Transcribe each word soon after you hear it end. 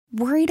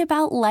Worried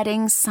about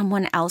letting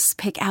someone else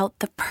pick out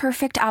the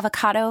perfect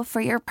avocado for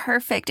your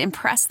perfect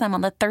impress them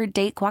on the third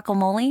date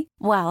guacamole?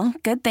 Well,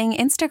 good thing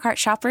Instacart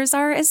shoppers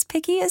are as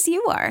picky as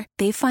you are.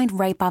 They find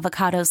ripe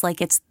avocados like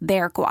it's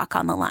their guac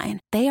on the line.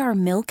 They are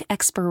milk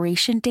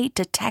expiration date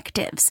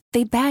detectives.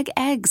 They bag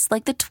eggs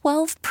like the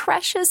 12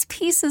 precious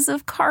pieces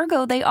of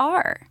cargo they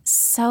are.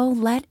 So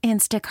let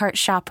Instacart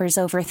shoppers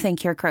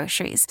overthink your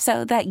groceries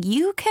so that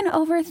you can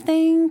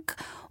overthink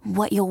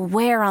what you'll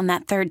wear on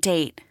that third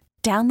date.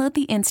 Download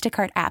the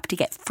Instacart app to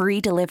get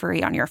free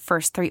delivery on your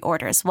first 3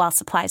 orders while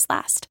supplies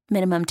last.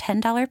 Minimum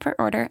 $10 per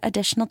order.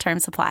 Additional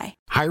terms apply.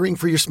 Hiring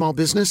for your small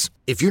business?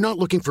 If you're not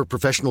looking for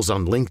professionals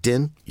on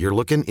LinkedIn, you're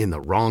looking in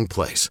the wrong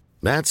place.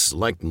 That's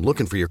like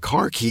looking for your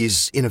car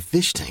keys in a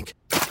fish tank.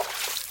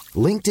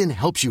 LinkedIn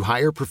helps you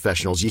hire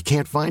professionals you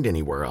can't find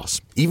anywhere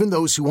else, even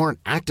those who aren't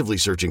actively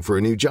searching for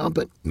a new job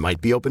but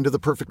might be open to the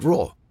perfect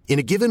role. In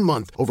a given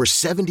month, over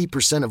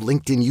 70% of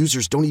LinkedIn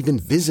users don't even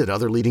visit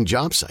other leading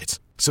job sites.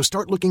 So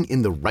start looking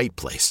in the right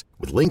place.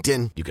 With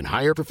LinkedIn, you can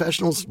hire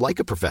professionals like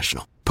a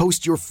professional.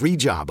 Post your free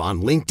job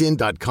on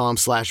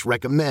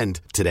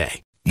linkedin.com/recommend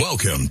today.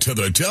 Welcome to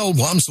the Del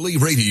Walmsley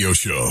Radio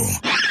Show.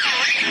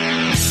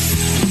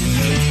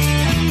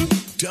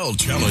 Del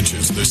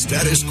challenges the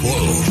status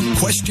quo,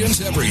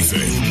 questions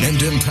everything,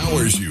 and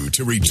empowers you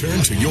to return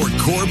to your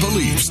core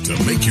beliefs to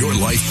make your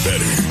life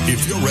better.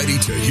 If you're ready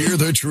to hear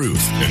the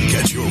truth and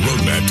get your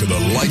roadmap to the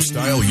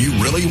lifestyle you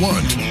really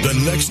want, the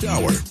next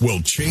hour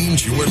will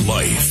change your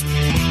life.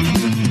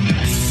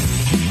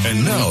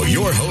 And now,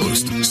 your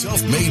host,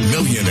 self-made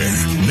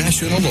millionaire,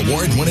 national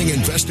award-winning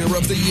investor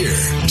of the year,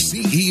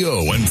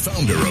 CEO and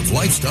founder of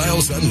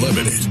Lifestyles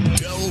Unlimited,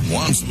 Del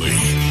Walmsley.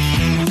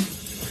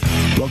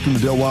 Welcome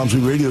to Del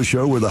Walmsley Radio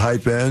Show, where the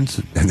hype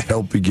ends and the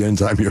help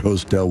begins. I'm your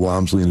host, Del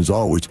Walmsley, and as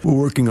always, we're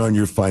working on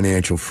your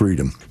financial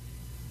freedom.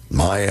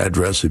 My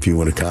address, if you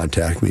want to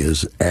contact me,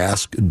 is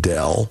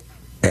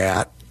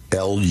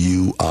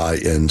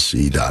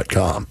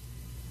askdell@luinc.com,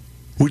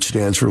 which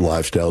stands for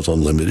Lifestyles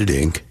Unlimited,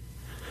 Inc.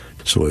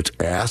 So it's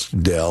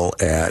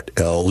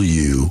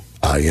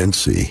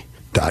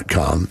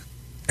askdell@luinc.com,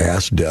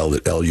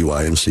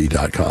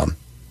 askdell@luinc.com.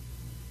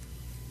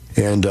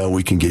 And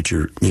we can get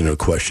your,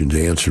 questions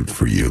answered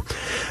for you.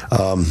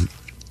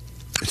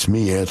 It's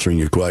me answering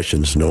your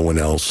questions, no one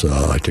else.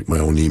 I take my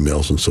own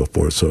emails and so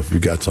forth. So if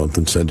you got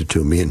something, send it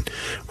to me, and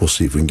we'll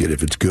see if we can get it.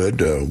 If it's good,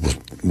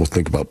 we'll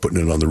think about putting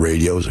it on the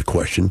radio as a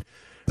question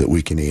that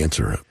we can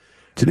answer.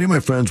 Today,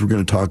 my friends, we're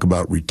going to talk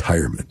about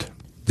retirement.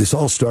 This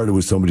all started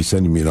with somebody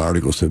sending me an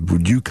article, said,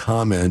 would you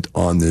comment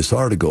on this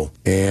article?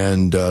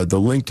 And the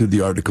link to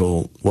the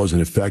article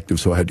wasn't effective,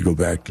 so I had to go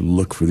back to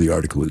look for the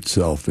article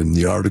itself. And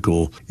the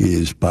article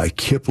is by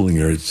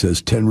Kiplinger. It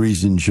says, 10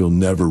 Reasons You'll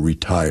Never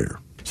Retire.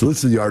 So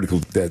this is the article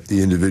that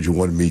the individual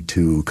wanted me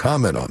to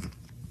comment on.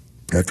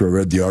 After I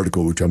read the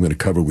article, which I'm going to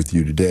cover with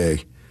you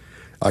today,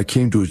 I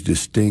came to a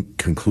distinct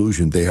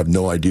conclusion. They have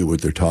no idea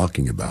what they're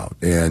talking about.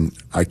 And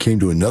I came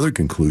to another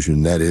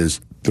conclusion, that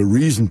is, the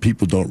reason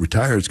people don't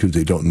retire is because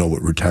they don't know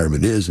what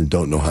retirement is and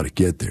don't know how to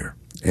get there.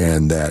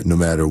 And that no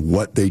matter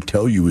what they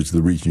tell you is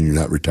the reason you're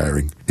not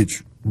retiring,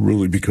 it's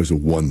really because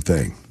of one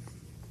thing.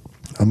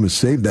 I'm going to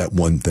save that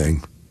one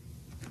thing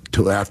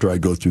till after I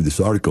go through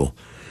this article,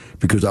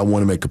 because I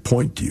want to make a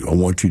point to you. I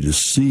want you to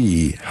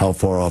see how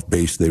far off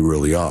base they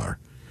really are.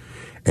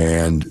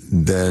 And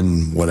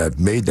then when I've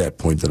made that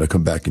point, then I'll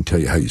come back and tell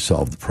you how you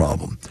solve the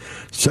problem.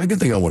 Second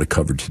thing I want to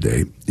cover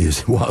today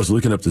is, while I was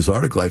looking up this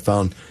article, I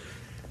found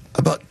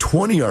about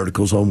 20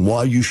 articles on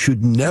why you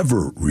should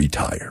never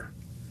retire.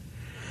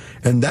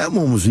 And that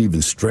one was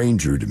even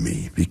stranger to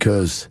me,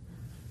 because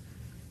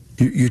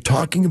you're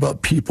talking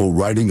about people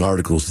writing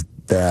articles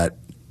that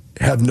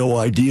have no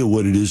idea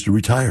what it is to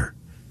retire.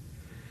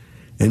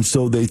 And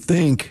so they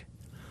think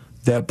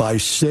that by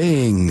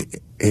saying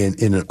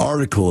in an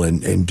article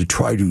and to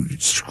try to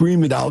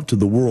scream it out to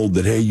the world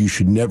that, hey, you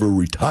should never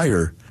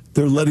retire,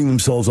 they're letting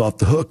themselves off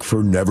the hook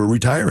for never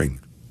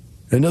retiring.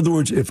 In other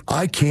words, if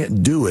I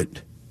can't do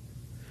it,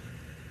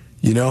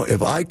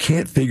 if I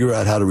can't figure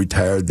out how to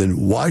retire,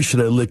 then why should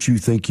I let you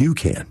think you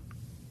can?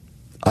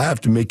 I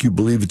have to make you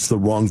believe it's the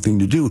wrong thing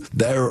to do.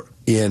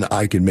 Therein,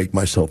 I can make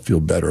myself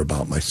feel better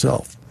about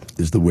myself,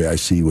 is the way I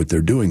see what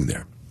they're doing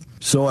there.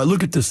 So I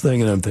look at this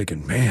thing and I'm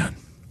thinking, man,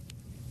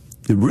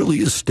 it really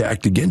is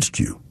stacked against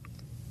you.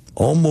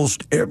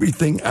 Almost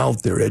everything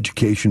out there,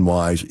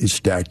 education-wise, is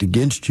stacked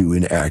against you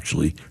in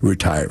actually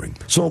retiring.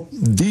 So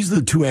these are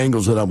the two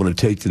angles that I'm going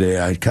to take today.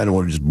 I kind of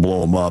want to just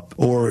blow them up.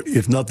 Or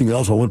if nothing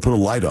else, I want to put a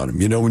light on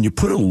them. When you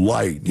put a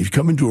light, if you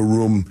come into a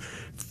room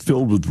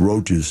filled with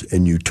roaches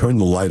and you turn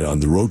the light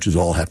on, the roaches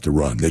all have to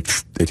run. They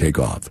take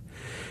off.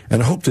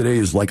 And I hope today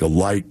is like a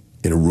light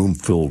in a room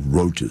filled with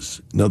roaches.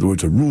 In other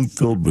words, a room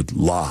filled with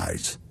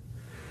lies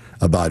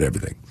about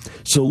everything.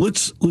 So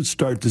let's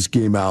start this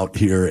game out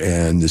here,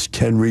 and there's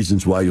 10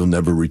 reasons why you'll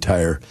never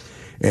retire.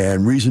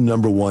 And reason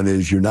number one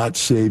is you're not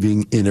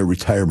saving in a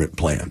retirement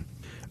plan.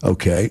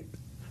 Okay,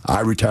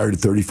 I retired at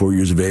 34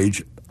 years of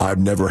age. I've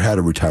never had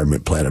a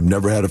retirement plan. I've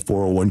never had a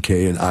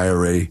 401k, an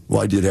IRA.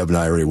 Well, I did have an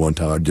IRA one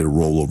time. I did a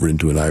rollover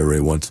into an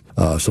IRA once,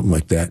 something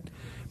like that.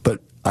 But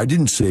I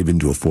didn't save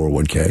into a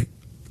 401k.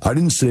 I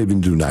didn't save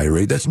into an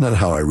IRA. That's not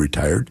how I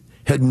retired.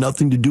 Had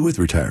nothing to do with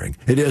retiring.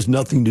 It has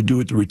nothing to do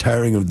with the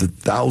retiring of the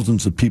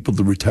thousands of people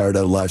that retired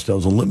out of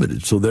Lifestyles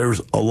Unlimited. So there's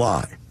a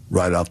lie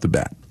right off the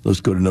bat. Let's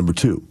go to number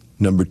 2.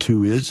 Number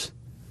 2 is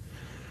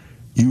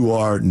you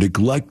are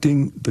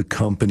neglecting the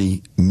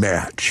company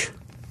match.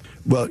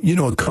 Well,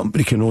 a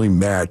company can only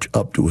match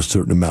up to a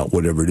certain amount,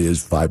 whatever it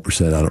is,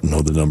 5%. I don't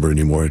know the number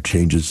anymore. It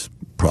changes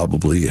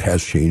probably. It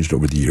has changed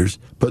over the years.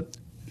 But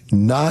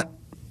not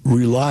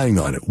relying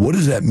on it. What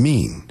does that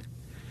mean?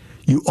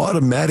 You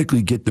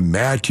automatically get the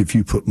match if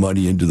you put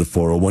money into the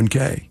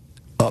 401k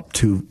up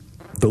to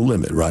the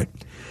limit, right?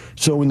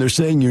 So when they're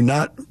saying you're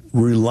not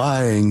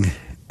relying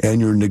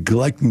and you're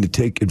neglecting to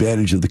take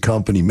advantage of the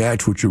company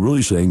match, what you're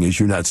really saying is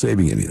you're not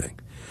saving anything.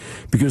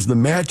 Because the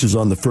match is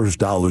on the first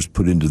dollars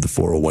put into the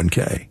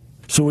 401k.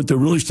 So what they're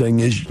really saying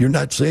is you're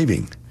not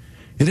saving.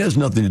 It has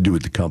nothing to do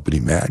with the company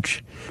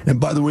match. And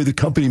by the way, the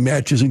company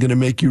match isn't going to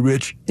make you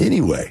rich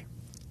anyway.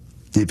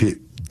 If it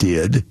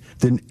did,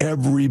 then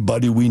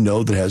everybody we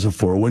know that has a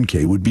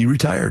 401k would be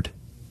retired.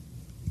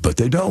 But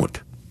they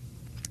don't.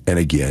 And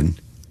again,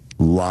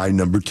 lie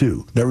number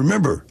 2. Now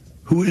remember,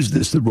 who is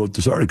this that wrote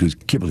this article? It's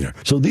Kiplinger.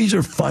 So these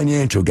are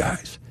financial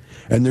guys,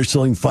 and they're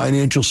selling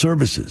financial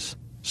services.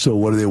 So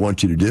what do they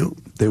want you to do?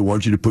 They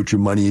want you to put your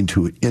money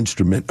into an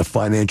instrument, a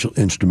financial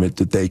instrument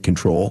that they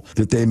control,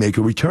 that they make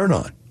a return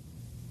on.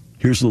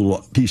 Here's a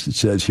little piece that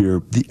says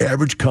here, the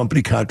average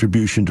company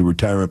contribution to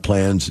retirement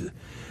plans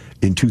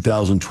in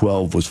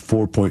 2012 was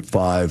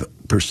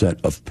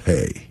 4.5% of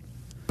pay,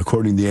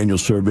 according to the annual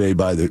survey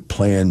by the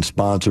Plan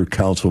Sponsor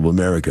Council of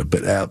America.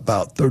 But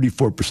about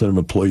 34% of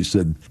employees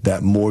said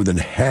that more than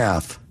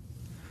half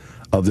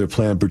of their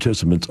plan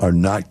participants are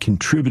not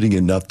contributing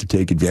enough to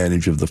take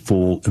advantage of the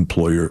full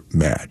employer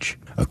match,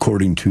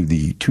 according to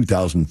the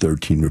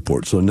 2013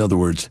 report. So in other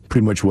words,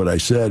 pretty much what I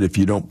said, if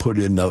you don't put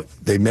in,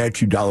 they match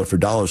you dollar for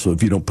dollar, so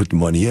if you don't put the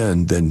money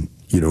in, then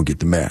you don't get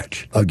the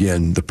match.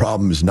 Again, the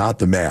problem is not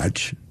the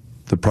match.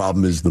 The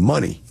problem is the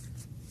money.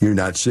 You're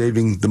not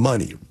saving the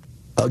money.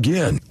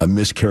 Again, a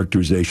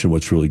mischaracterization of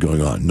what's really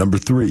going on. Number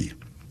 3,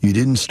 you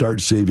didn't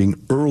start saving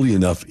early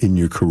enough in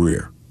your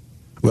career.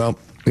 Well,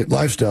 at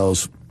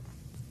Lifestyles,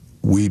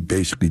 we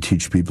basically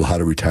teach people how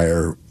to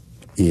retire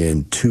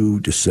in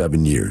 2 to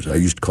 7 years. I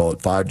used to call it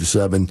 5 to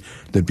 7.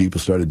 Then people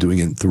started doing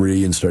it in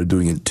 3 and started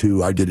doing it in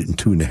 2. I did it in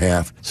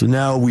 2.5. So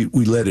now we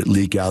let it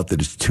leak out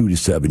that it's 2 to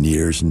 7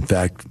 years. In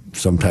fact,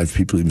 sometimes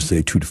people even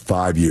say 2 to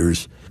 5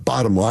 years.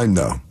 Bottom line,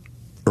 though,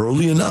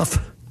 early enough.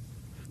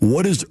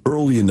 What is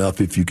early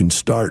enough if you can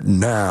start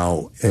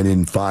now and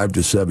in 5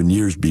 to 7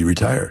 years be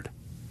retired?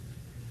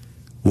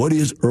 What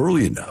is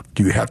early enough?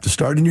 Do you have to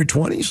start in your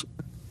 20s?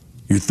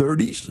 Your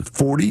 30s,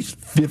 40s,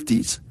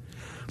 50s?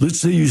 Let's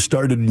say you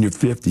started in your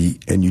 50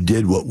 and you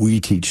did what we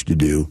teach to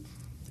do,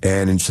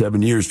 and in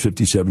 7 years,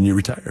 57, you're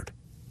retired.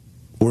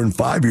 Or in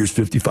 5 years,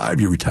 55,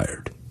 you're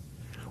retired.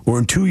 Or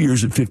in 2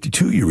 years, at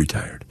 52, you're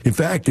retired. In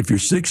fact, if you're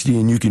 60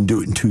 and you can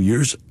do it in 2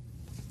 years,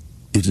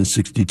 isn't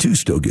 62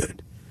 still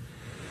good?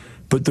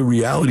 But the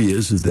reality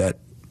is that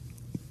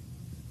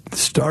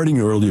starting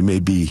early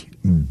may be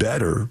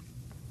better.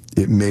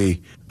 It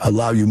may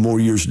allow you more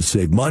years to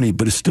save money,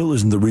 but it still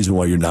isn't the reason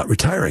why you're not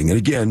retiring. And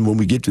again, when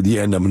we get to the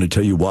end, I'm going to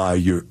tell you why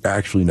you're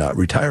actually not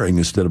retiring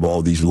instead of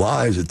all these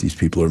lies that these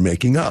people are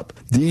making up.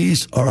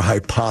 These are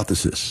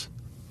hypotheses.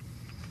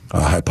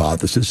 A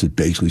hypothesis is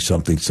basically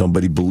something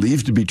somebody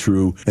believes to be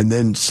true and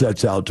then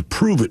sets out to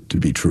prove it to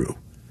be true.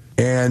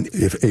 And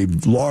if a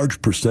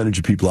large percentage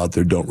of people out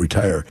there don't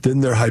retire,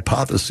 then their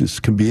hypothesis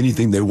can be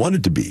anything they want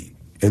it to be.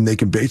 And they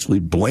can basically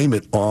blame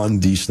it on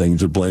these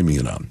things they're blaming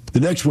it on. The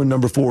next one,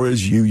 number 4,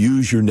 is you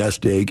use your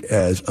nest egg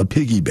as a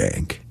piggy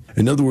bank.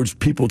 In other words,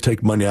 people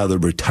take money out of their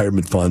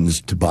retirement funds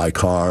to buy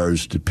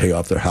cars, to pay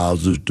off their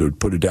houses, to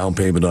put a down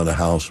payment on a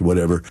house or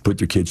whatever, put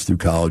their kids through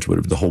college,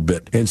 whatever, the whole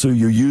bit. And so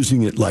you're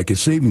using it like a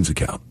savings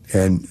account.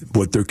 And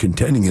what they're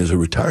contending is a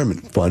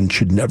retirement fund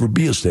should never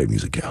be a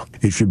savings account.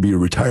 It should be a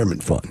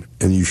retirement fund.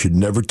 And you should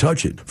never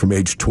touch it. From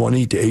age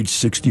 20 to age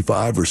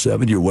 65 or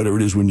 70 or whatever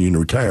it is when you're going to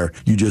retire,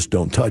 you just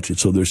don't touch it.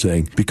 So they're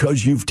saying,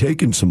 because you've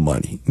taken some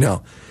money.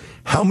 Now,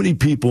 how many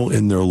people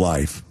in their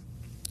life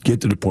get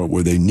to the point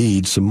where they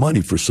need some money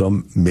for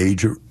some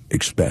major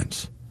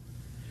expense?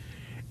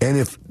 And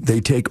if they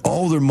take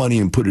all their money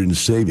and put it in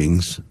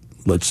savings,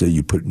 let's say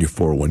you put it in your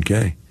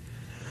 401k,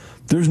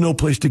 there's no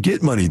place to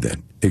get money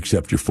then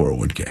except your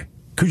 401k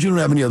because you don't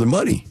have any other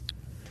money.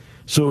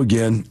 So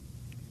again,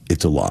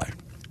 it's a lie.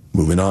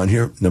 Moving on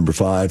here, number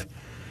 5,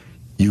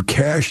 you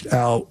cashed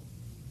out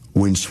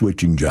when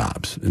switching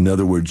jobs. In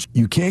other words,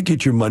 you can't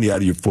get your money out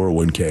of your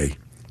 401k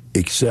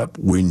except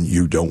when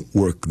you don't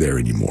work there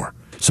anymore.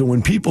 So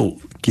when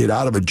people get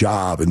out of a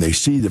job and they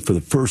see that for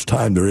the first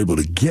time they're able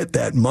to get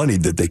that money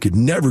that they could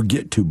never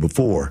get to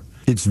before,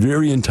 it's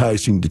very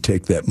enticing to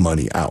take that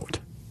money out.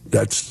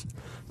 That's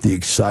the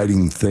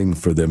exciting thing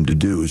for them to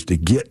do is to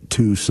get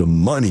to some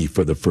money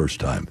for the first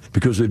time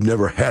because they've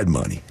never had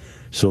money.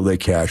 So they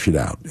cash it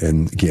out.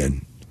 And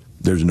again,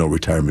 there's no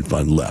retirement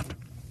fund left.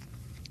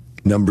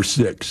 Number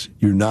 6,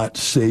 you're not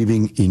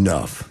saving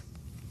enough.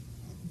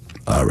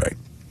 All right.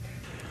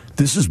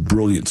 This is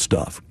brilliant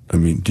stuff. I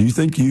mean, do you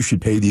think you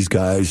should pay these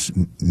guys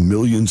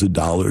millions of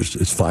dollars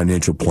as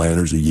financial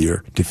planners a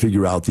year to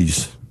figure out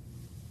these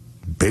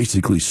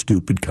basically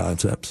stupid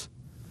concepts?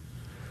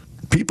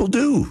 People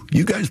do.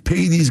 You guys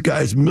pay these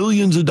guys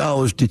millions of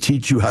dollars to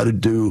teach you how to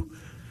do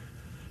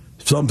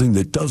something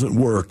that doesn't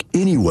work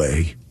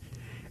anyway,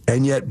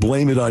 and yet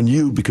blame it on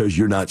you because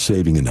you're not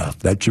saving enough.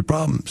 That's your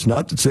problem. It's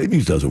not that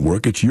savings doesn't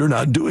work. It's you're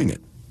not doing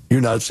it.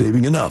 You're not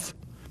saving enough.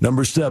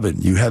 Number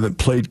 7, you haven't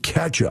played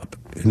catch up.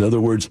 In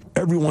other words,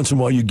 every once in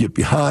a while you get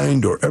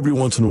behind, or every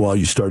once in a while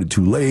you started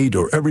too late,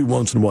 or every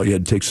once in a while you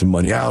had to take some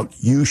money out.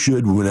 You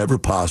should, whenever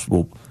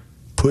possible,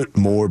 put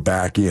more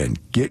back in.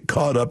 Get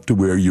caught up to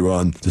where you're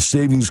on the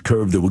savings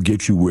curve that will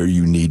get you where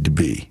you need to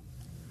be.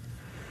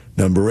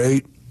 Number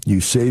 8,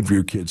 you save for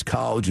your kids'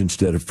 college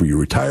instead of for your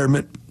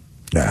retirement.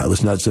 Now,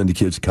 let's not send the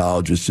kids to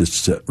college. Let's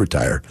just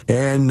retire.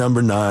 And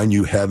number 9,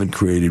 you haven't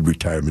created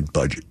retirement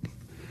budget.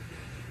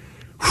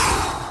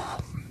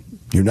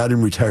 You're not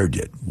even retired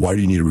yet. Why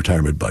do you need a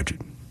retirement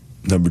budget?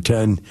 Number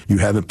 10, you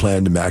haven't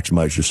planned to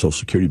maximize your Social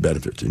Security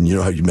benefits. And you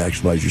know how you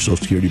maximize your Social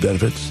Security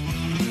benefits?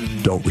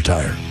 Don't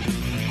retire.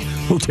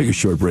 We'll take a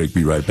short break.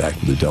 Be right back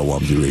with the Del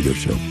Walmsley Radio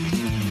Show.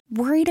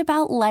 Worried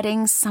about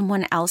letting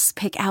someone else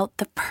pick out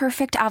the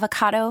perfect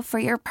avocado for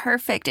your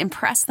perfect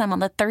impress them on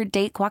the third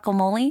date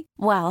guacamole?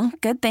 Well,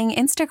 good thing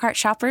Instacart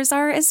shoppers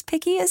are as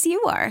picky as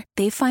you are.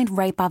 They find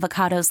ripe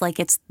avocados like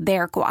it's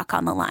their guac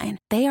on the line.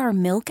 They are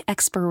milk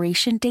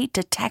expiration date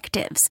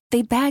detectives.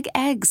 They bag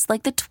eggs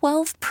like the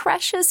 12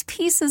 precious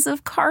pieces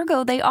of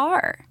cargo they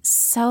are.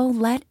 So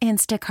let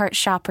Instacart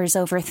shoppers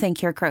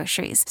overthink your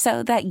groceries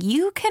so that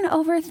you can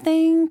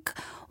overthink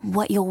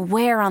what you'll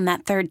wear on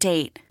that third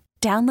date.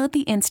 Download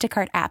the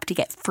Instacart app to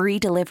get free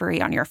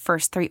delivery on your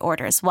first 3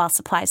 orders while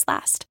supplies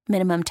last.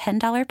 Minimum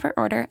 $10 per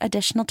order.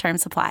 Additional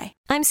terms apply.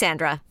 I'm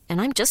Sandra, and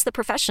I'm just the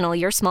professional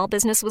your small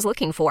business was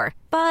looking for.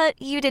 But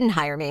you didn't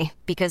hire me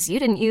because you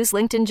didn't use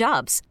LinkedIn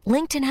Jobs.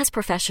 LinkedIn has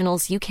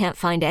professionals you can't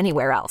find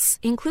anywhere else,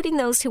 including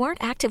those who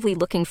aren't actively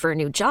looking for a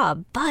new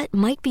job, but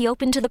might be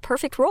open to the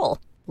perfect role,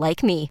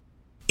 like me.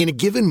 In a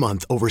given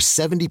month, over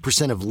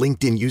 70% of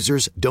LinkedIn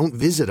users don't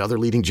visit other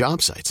leading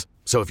job sites.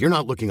 So if you're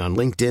not looking on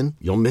LinkedIn,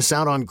 you'll miss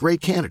out on great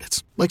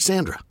candidates like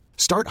Sandra.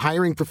 Start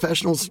hiring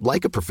professionals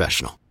like a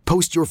professional.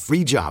 Post your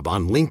free job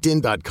on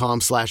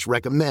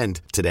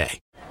linkedin.com/recommend today.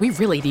 We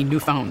really need new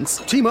phones.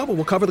 T-Mobile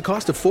will cover the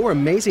cost of 4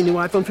 amazing new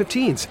iPhone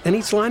 15s, and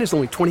each line is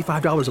only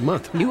 $25 a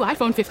month. New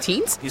iPhone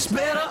 15s? It's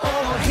better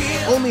over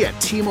here. Only at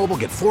T-Mobile,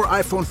 get 4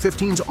 iPhone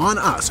 15s on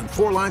us and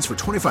 4 lines for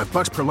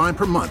 $25 per line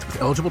per month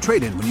with eligible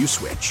trade-in when you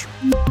switch.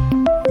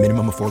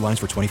 Minimum of 4 lines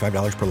for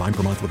 $25 per line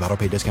per month with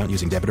autopay discount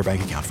using debit or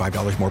bank account.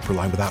 $5 more per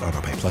line without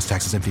autopay, plus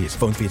taxes and fees.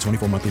 Phone fee at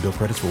 24 monthly bill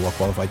credits for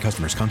well-qualified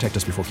customers. Contact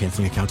us before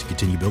canceling account to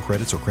continue bill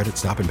credits or credit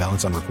stop and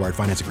balance on required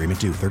finance agreement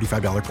due.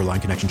 $35 per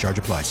line connection charge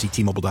applies. See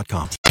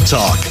T-Mobile.com.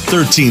 Talk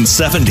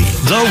 1370,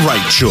 the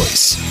right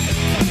choice.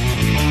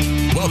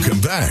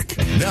 Welcome back.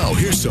 Now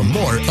here's some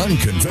more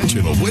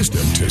unconventional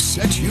wisdom to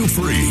set you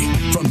free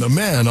from the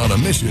man on a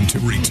mission to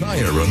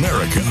retire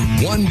America,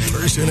 one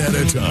person at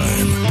a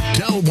time,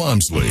 Del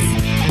Walmsley.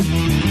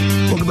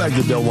 Welcome back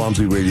to the Del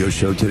Walmsley Radio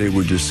Show. Today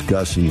we're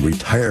discussing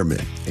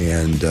retirement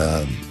and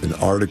an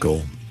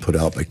article put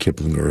out by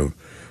Kiplinger of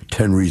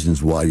 10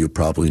 reasons why you'll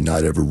probably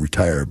not ever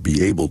retire,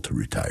 be able to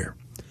retire.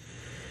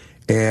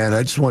 And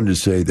I just wanted to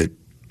say that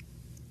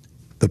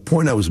the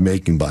point I was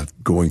making by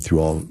going through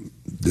all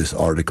this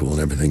article and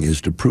everything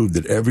is to prove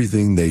that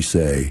everything they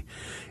say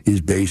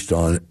is based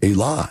on a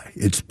lie.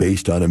 It's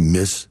based on a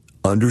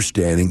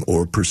misunderstanding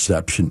or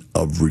perception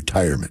of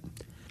retirement.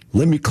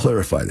 Let me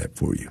clarify that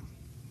for you.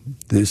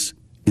 This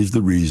is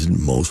the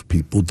reason most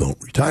people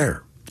don't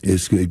retire,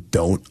 is they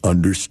don't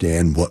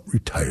understand what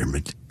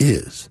retirement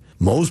is.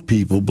 Most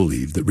people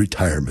believe that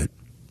retirement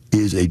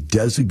is a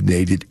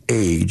designated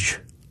age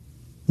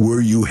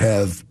where you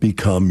have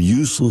become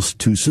useless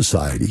to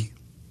society,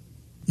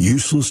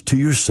 useless to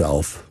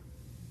yourself,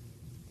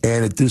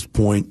 and at this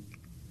point,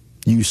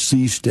 you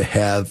cease to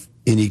have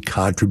any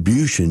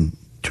contribution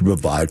to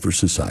provide for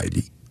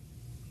society.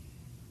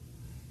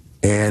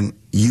 And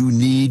you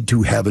need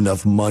to have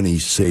enough money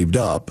saved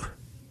up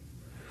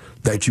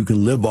that you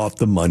can live off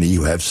the money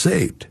you have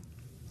saved.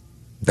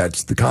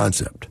 That's the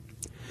concept.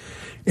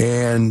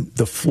 And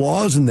the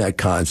flaws in that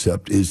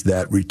concept is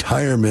that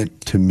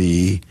retirement, to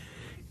me,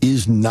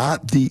 is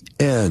not the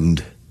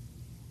end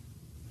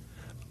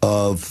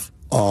of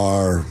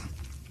our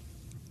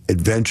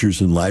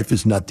adventures in life.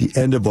 It's not the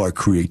end of our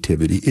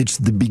creativity. It's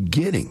the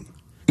beginning.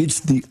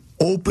 It's the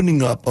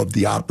opening up of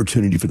the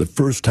opportunity for the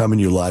first time in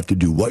your life to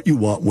do what you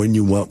want, when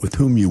you want, with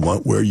whom you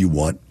want, where you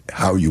want,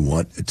 how you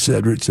want, et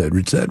cetera, et cetera,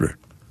 et cetera.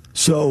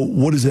 So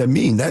what does that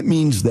mean? That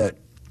means that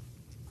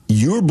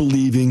you're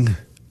believing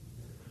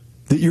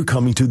that you're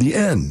coming to the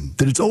end,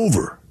 that it's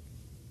over.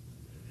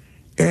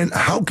 And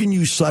how can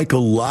you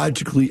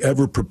psychologically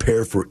ever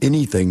prepare for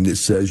anything that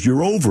says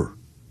you're over?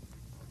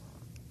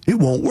 It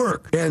won't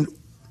work. And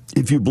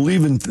if you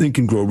believe in Think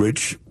and Grow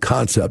Rich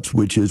concepts,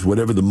 which is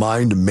whatever the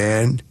mind of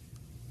man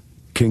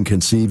can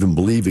conceive and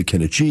believe it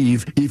can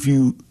achieve, if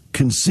you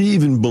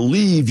conceive and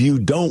believe you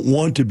don't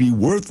want to be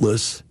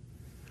worthless,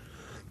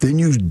 then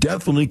you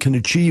definitely can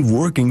achieve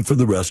working for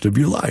the rest of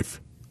your life.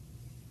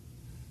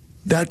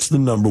 That's the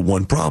number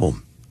one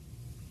problem.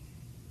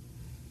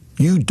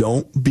 You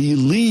don't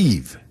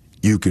believe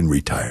you can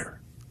retire.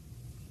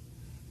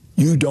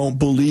 You don't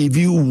believe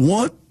you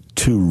want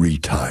to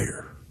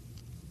retire.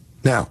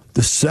 Now,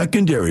 the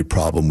secondary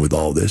problem with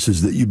all this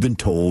is that you've been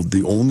told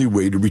the only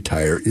way to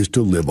retire is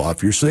to live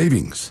off your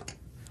savings.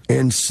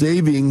 And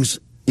savings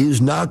is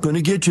not going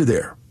to get you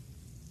there.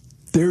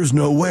 There's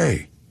no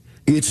way.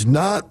 It's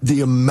not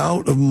the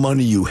amount of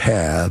money you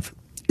have,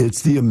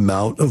 it's the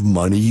amount of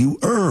money you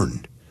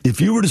earn. If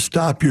you were to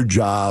stop your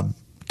job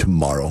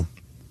tomorrow,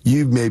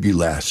 you'd maybe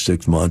last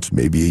 6 months,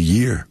 maybe a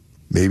year,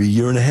 maybe a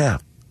year and a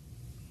half.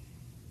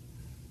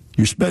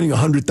 You're spending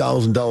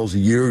 $100,000 a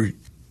year.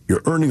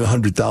 You're earning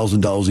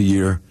 $100,000 a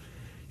year.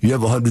 You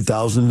have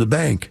 $100,000 in the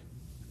bank.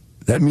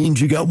 That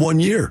means you got 1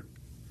 year.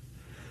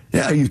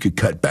 Yeah, you could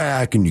cut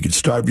back and you could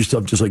starve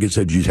yourself, just like I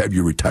said, you'd have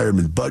your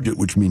retirement budget,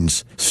 which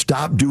means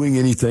stop doing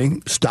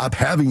anything, stop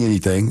having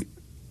anything,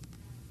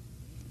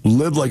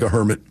 live like a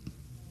hermit,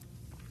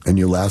 and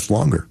you'll last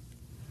longer.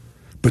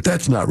 But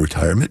that's not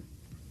retirement.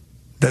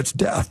 That's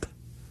death.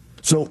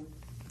 So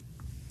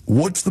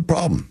what's the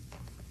problem?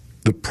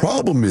 The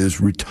problem is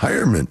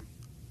retirement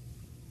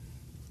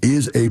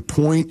is a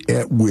point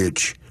at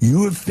which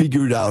you have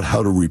figured out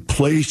how to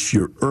replace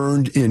your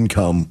earned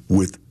income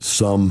with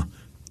some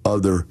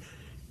other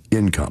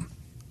income.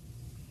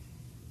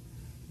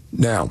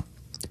 Now,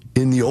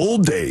 in the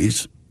old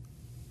days,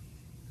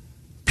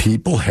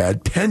 people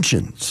had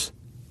pensions,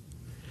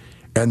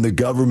 and the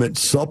government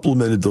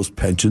supplemented those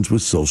pensions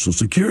with Social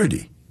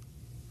Security.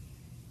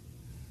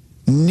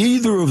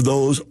 Neither of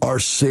those are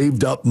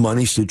saved up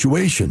money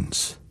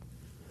situations.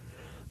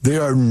 They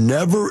are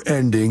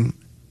never-ending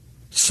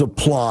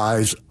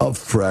supplies of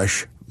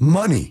fresh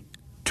money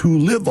to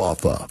live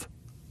off of.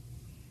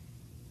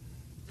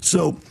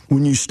 So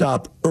when you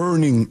stop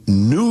earning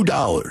new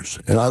dollars,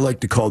 and I like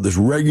to call this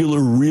regular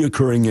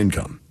reoccurring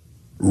income.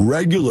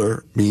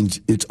 Regular means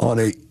it's on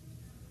a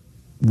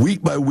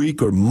week by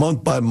week or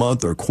month by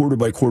month or quarter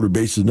by quarter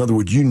basis. In other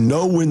words, you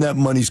know when that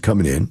money's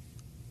coming in.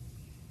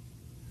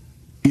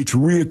 It's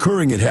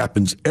reoccurring. It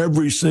happens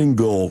every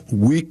single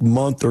week,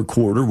 month, or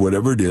quarter,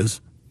 whatever it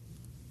is.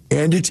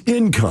 And it's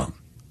income.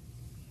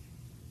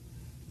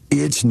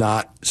 It's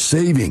not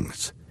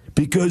savings,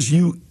 because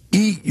you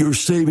eat your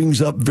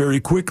savings up very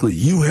quickly.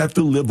 You have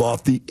to live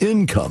off the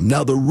income.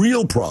 Now, the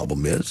real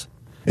problem is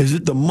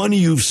that the money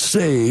you've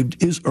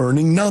saved is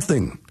earning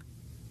nothing.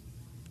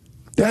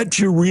 That's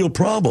your real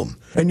problem.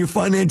 And your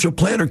financial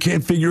planner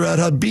can't figure out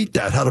how to beat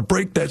that, how to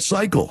break that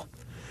cycle,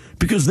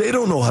 because they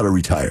don't know how to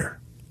retire.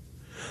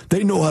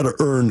 They know how to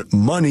earn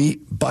money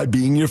by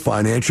being your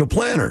financial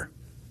planner.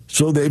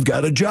 So they've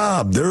got a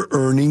job. They're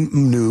earning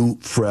new,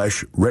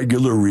 fresh,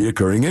 regular,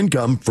 reoccurring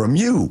income from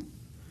you.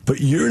 But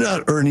you're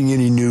not earning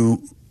any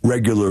new,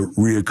 regular,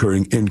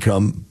 reoccurring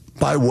income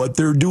by what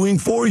they're doing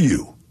for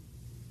you.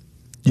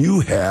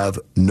 You have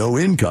no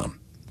income.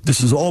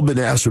 This has all been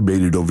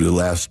exacerbated over the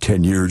last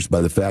 10 years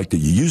by the fact that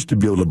you used to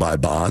be able to buy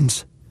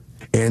bonds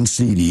and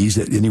CDs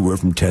at anywhere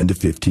from 10 to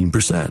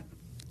 15%.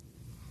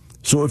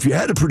 So if you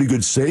had a pretty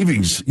good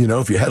savings,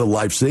 if you had a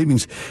life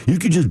savings, you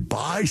could just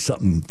buy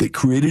something that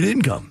created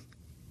income.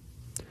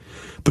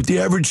 But the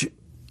average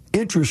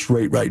interest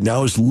rate right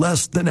now is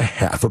less than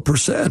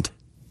 0.5%.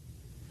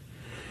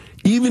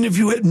 Even if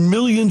you had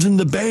millions in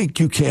the bank,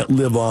 you can't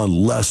live on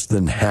less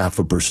than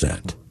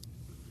 0.5%.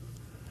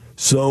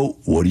 So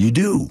what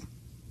do?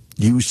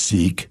 You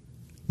seek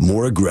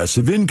more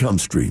aggressive income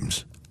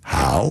streams.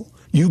 How?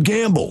 You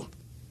gamble.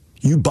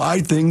 You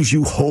buy things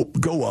you hope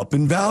go up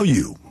in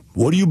value.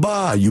 What do you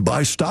buy? You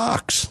buy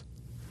stocks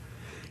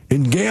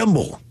and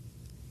gamble.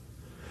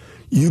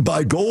 You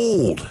buy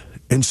gold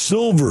and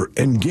silver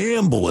and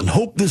gamble and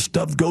hope this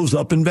stuff goes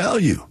up in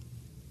value.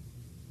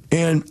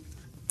 And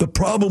the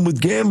problem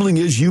with gambling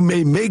is you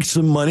may make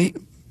some money,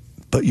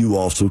 but you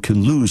also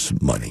can lose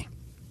money.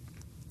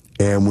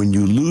 And when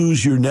you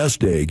lose your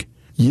nest egg,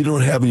 you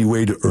don't have any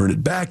way to earn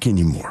it back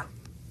anymore.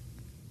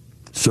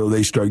 So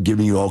they start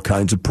giving you all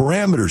kinds of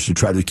parameters to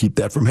try to keep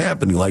that from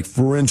happening. Like,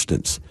 for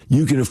instance,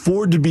 you can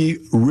afford to be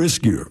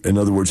riskier. In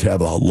other words,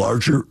 have a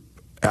larger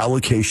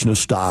allocation of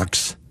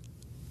stocks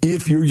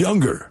if you're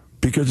younger.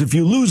 Because if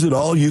you lose it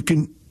all, you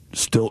can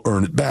still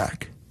earn it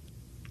back.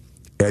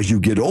 As you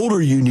get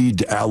older, you need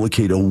to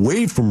allocate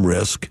away from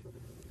risk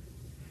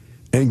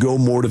and go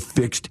more to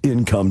fixed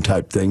income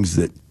type things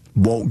that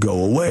won't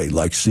go away,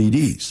 like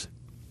CDs.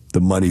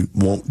 The money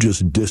won't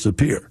just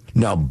disappear.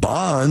 Now,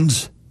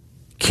 bonds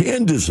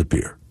can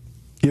disappear.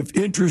 If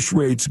interest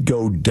rates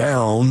go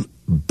down,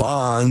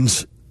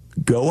 bonds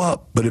go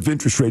up. But if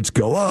interest rates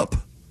go up,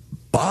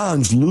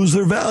 bonds lose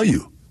their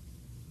value.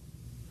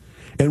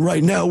 And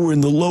right now, we're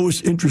in the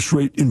lowest interest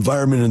rate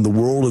environment in the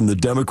world, and the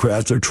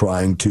Democrats are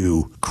trying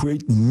to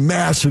create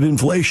massive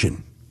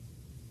inflation.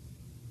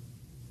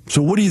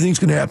 So what do you think is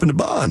going to happen to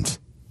bonds?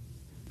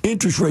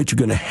 Interest rates are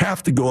going to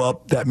have to go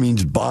up. That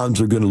means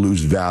bonds are going to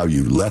lose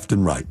value left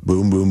and right.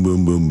 Boom, boom,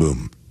 boom, boom,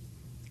 boom.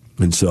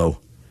 And so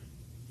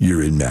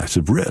you're in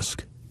massive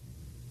risk.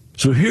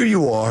 So here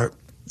you are.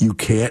 You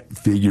can't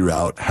figure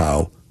out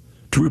how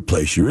to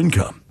replace your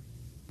income.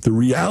 The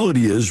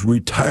reality is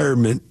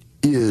retirement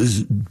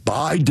is,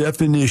 by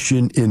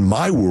definition, in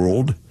my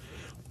world,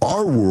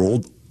 our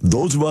world,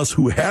 those of us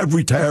who have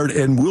retired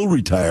and will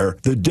retire,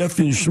 the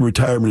definition of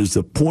retirement is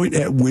the point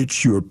at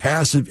which your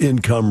passive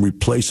income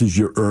replaces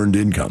your earned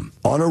income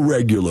on a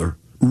regular,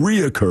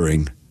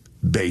 reoccurring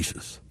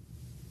basis.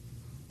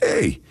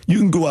 Hey, you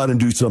can go out and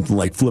do something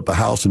like flip a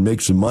house and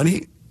make some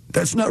money.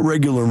 That's not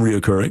regular and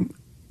reoccurring,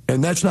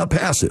 and that's not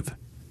passive.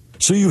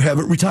 So you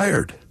haven't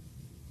retired.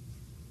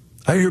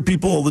 I hear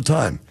people all the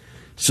time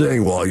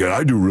saying, well, yeah,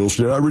 I do real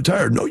estate, I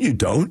retired. No, you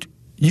don't.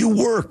 You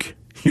work.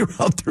 You're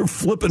out there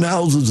flipping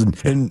houses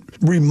and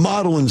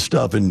remodeling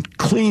stuff and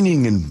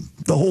cleaning and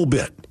the whole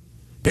bit.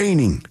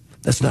 Painting.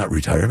 That's not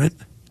retirement.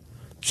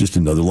 It's just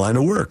another line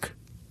of work.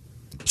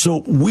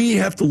 So we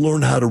have to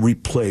learn how to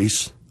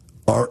replace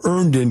our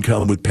earned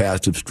income with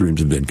passive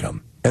streams of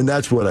income. And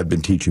that's what I've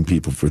been teaching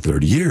people for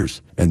 30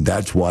 years. And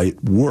that's why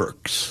it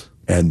works.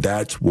 And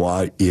that's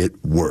why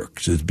it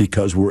works, is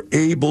because we're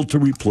able to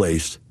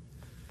replace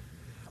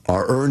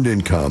our earned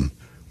income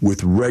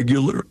with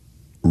regular,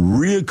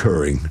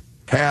 reoccurring,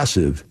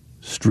 passive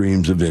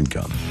streams of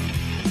income.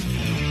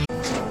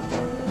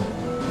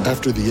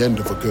 After the end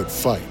of a good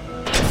fight,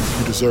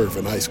 you deserve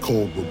an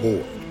ice-cold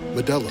reward.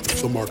 Modelo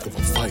is the mark of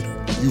a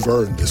fighter. You've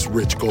earned this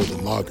rich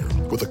golden lager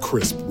with a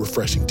crisp,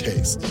 refreshing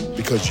taste.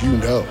 Because you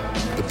know,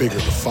 the bigger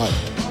the fight,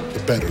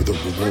 the better the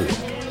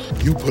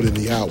reward. You put in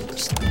the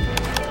hours,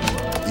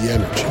 the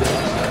energy,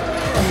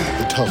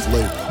 the tough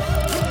labor.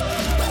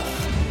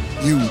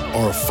 You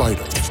are a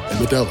fighter, and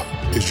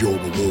Modelo is your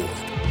reward.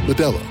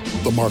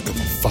 Modelo, the mark of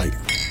a fighter.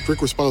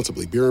 Drink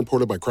responsibly. Beer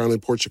imported by Crown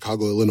Imports,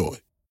 Chicago, Illinois.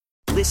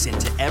 Listen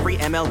to every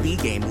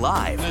MLB game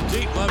live. In the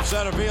deep left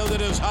center field,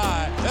 it is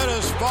high, it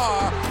is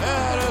far,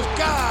 it is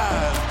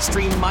gone.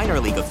 Stream minor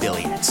league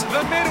affiliates.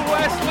 The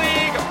Midwest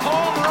League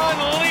home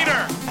run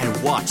leader.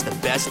 And watch the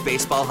best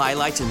baseball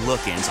highlights and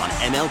look-ins on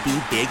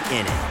MLB Big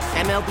Inning.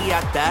 MLB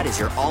At Bat is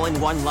your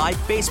all-in-one live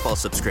baseball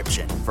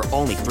subscription for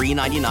only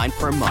 $3.99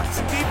 per month.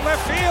 Deep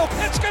left field,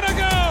 it's gonna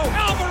go.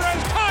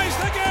 Alvarez ties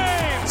the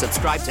game.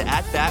 Subscribe to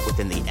At Bat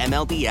within the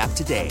MLB app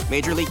today.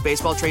 Major League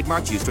Baseball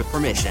trademarks used with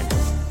permission.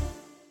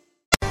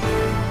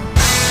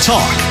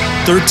 Talk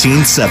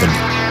 1370.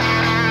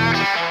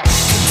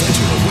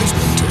 Conventional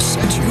wisdom to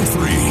set you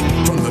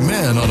free. From the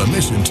man on a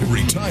mission to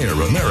retire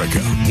America,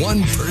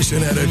 one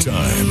person at a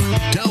time.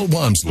 Del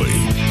Walmsley.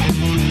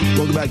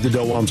 Welcome back to the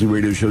Del Walmsley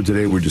Radio Show.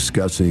 Today we're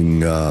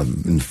discussing,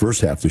 in the first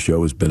half of the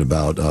show, has been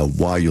about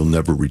why you'll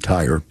never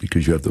retire,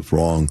 because you have the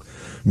wrong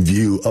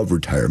view of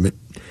retirement.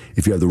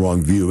 If you have the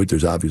wrong view of it,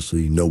 there's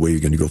obviously no way you're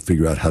going to go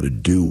figure out how to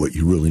do what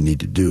you really need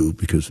to do,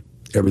 because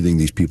everything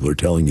these people are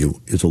telling you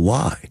is a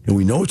lie. And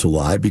we know it's a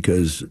lie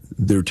because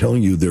they're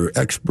telling you they're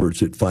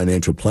experts at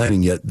financial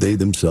planning, yet they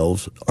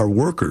themselves are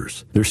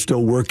workers. They're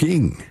still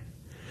working.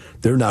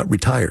 They're not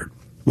retired.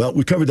 Well,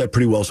 we covered that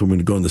pretty well, so I'm going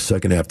to go in the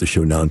second half of the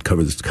show now and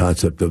cover this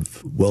concept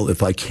of, well,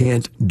 if I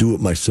can't do it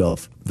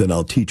myself, then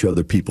I'll teach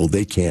other people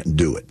they can't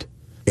do it.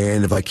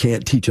 And if I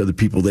can't teach other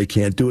people they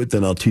can't do it,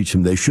 then I'll teach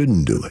them they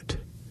shouldn't do it.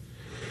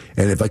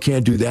 And if I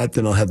can't do that,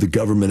 then I'll have the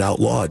government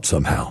outlaw it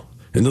somehow.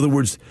 In other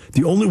words,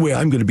 the only way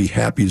I'm going to be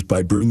happy is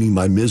by bringing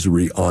my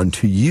misery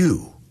onto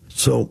you.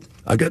 So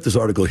I got this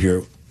article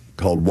here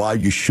called Why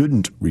You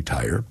Shouldn't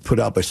Retire, put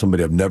out by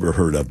somebody I've never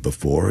heard of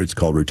before. It's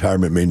called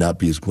Retirement May Not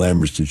Be as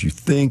Glamorous as You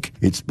Think.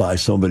 It's by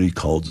somebody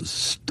called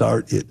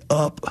Start It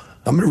Up.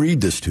 I'm going to read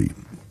this to you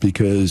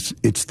because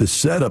it's the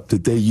setup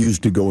that they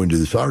used to go into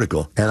this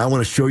article. And I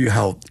want to show you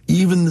how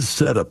even the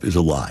setup is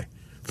a lie.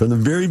 From the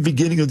very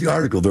beginning of the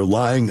article, they're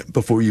lying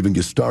before you even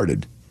get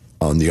started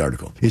on the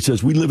article. It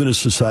says, we live in a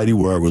society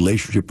where our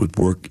relationship with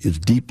work is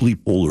deeply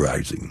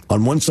polarizing.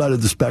 On one side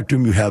of the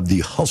spectrum, you have the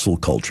hustle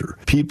culture,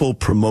 people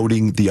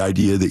promoting the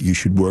idea that you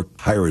should work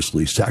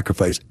tirelessly,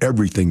 sacrifice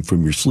everything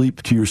from your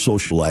sleep to your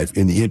social life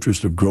in the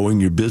interest of growing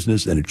your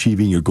business and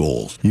achieving your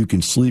goals. You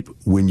can sleep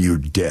when you're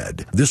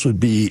dead. This would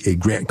be a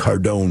Grant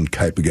Cardone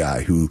type of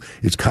guy who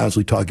is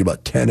constantly talking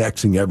about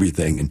 10Xing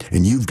everything,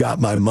 and you've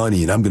got my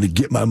money, and I'm going to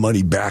get my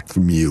money back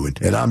from you,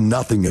 and I'm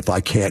nothing if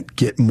I can't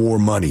get more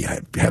money.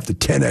 I have to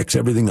 10X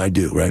everything I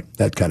do, right?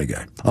 That kind of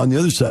guy. On the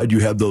other side, you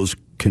have those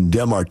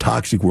condemn our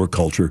toxic work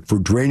culture for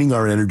draining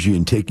our energy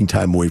and taking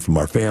time away from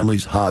our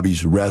families,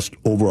 hobbies, rest,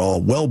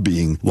 overall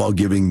well-being, while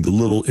giving the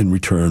little in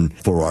return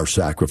for our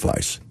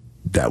sacrifice.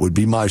 That would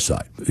be my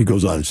side. He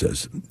goes on and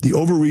says, the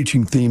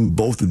overreaching theme of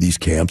both of these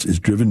camps is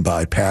driven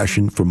by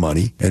passion for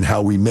money and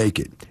how we make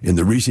it. In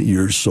the recent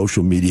years,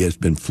 social media has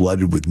been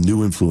flooded with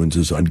new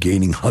influences on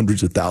gaining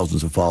hundreds of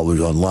thousands of followers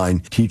online,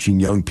 teaching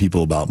young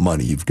people about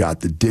money. You've got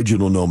the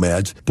digital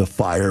nomads, the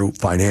FIRE,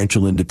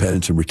 financial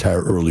independence and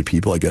retire early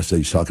people. I guess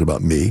he's talking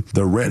about me.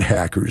 The rent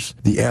hackers,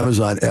 the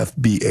Amazon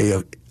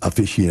FBA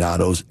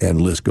aficionados, and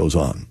the list goes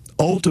on.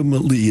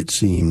 Ultimately, it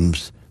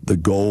seems the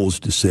goal is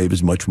to save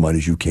as much money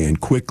as you can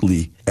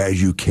quickly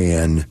as you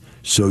can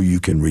so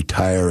you can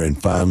retire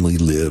and finally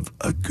live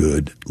a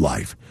good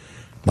life.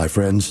 My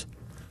friends,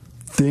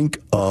 think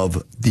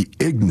of the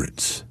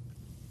ignorance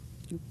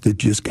that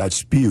just got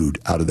spewed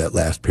out of that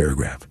last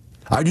paragraph.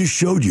 I just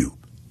showed you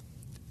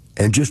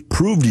and just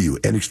proved to you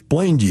and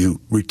explained to you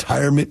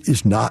retirement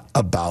is not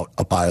about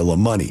a pile of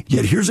money.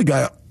 Yet here's a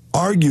guy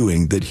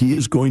arguing that he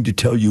is going to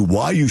tell you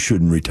why you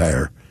shouldn't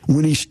retire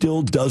when he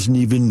still doesn't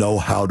even know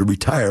how to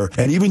retire.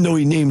 And even though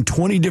he named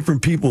 20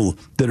 different people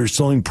that are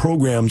selling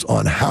programs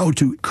on how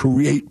to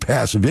create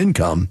passive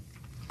income,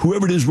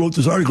 whoever it is wrote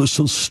this article is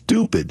so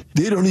stupid.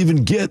 They don't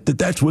even get that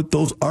that's what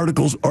those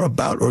articles are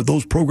about or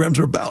those programs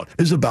are about.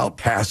 It's about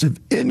passive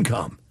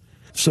income.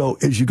 So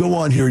as you go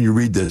on here and you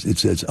read this, it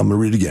says, I'm going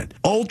to read it again.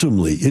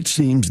 Ultimately, it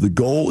seems the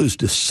goal is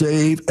to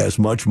save as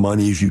much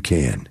money as you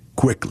can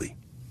quickly.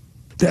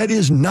 That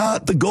is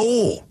not the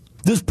goal.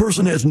 This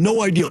person has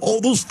no idea.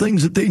 All those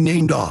things that they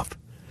named off,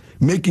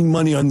 making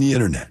money on the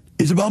internet,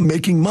 is about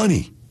making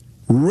money.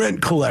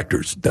 Rent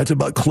collectors, that's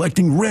about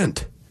collecting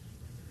rent.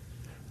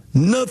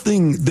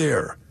 Nothing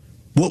there.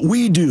 What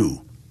we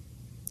do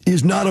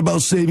is not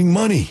about saving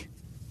money.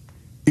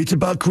 It's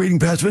about creating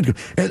passive income.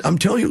 And I'm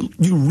telling you,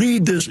 you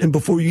read this, and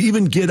before you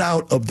even get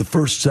out of the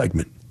first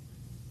segment,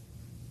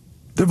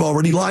 they've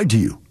already lied to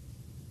you.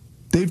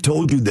 They've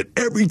told you that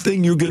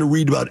everything you're going to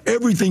read about,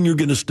 everything you're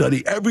going to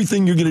study,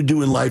 everything you're going to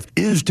do in life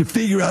is to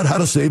figure out how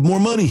to save more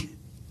money.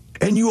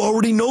 And you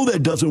already know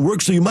that doesn't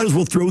work, so you might as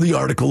well throw the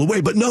article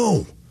away. But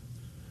no.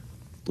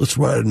 Let's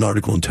write an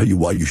article and tell you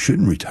why you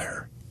shouldn't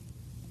retire.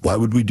 Why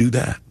would we do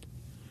that?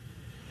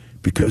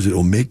 Because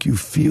it'll make you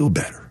feel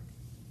better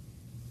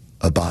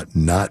about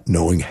not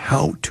knowing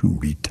how to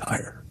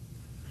retire.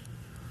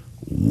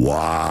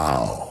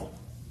 Wow.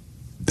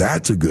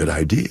 That's a good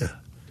idea.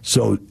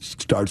 So it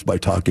starts by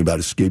talking about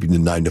escaping the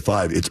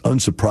 9-to-5. It's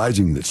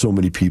unsurprising that so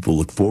many people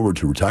look forward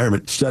to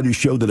retirement. Studies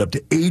show that up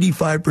to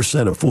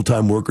 85% of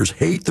full-time workers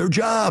hate their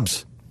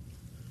jobs.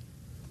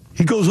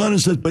 He goes on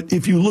and says, but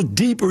if you look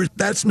deeper,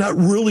 that's not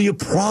really a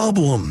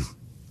problem.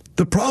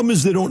 The problem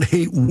is they don't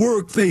hate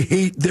work, they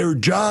hate their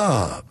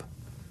job.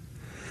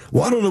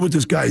 Well, I don't know what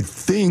this guy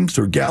thinks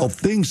or gal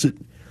thinks that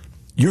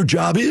your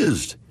job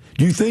is.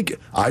 Do you think,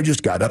 I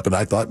just got up and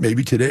I thought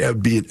maybe today I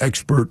would be an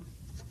expert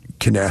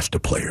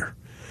canasta player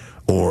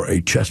or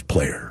a chess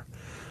player.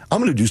 I'm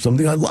going to do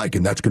something I like,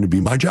 and that's going to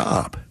be my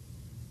job.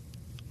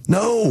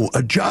 No,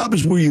 a job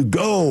is where you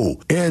go,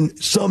 and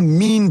some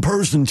mean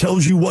person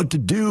tells you what to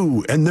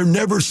do, and they're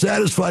never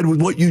satisfied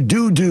with what you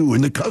do,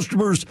 and the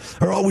customers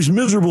are always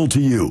miserable to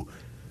you.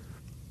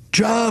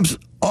 Jobs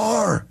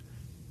are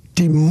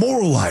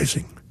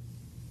demoralizing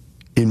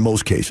in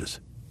most cases.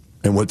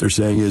 And what they're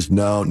saying is,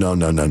 no.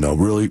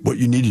 Really, what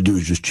you need to do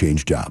is just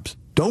change jobs.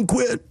 Don't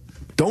quit.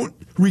 Don't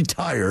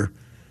retire.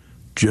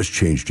 Just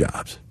change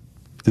jobs.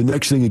 The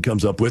next thing he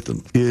comes up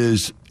with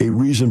is a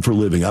reason for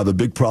living. I have a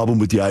big problem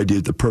with the idea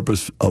that the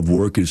purpose of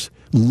work is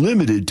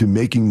limited to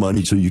making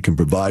money so you can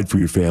provide for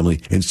your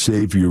family and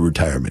save for your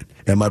retirement.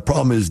 And my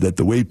problem is that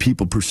the way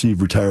people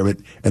perceive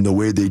retirement and the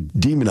way they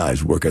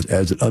demonize work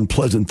as an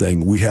unpleasant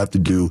thing we have to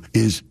do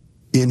is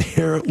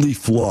inherently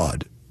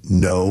flawed.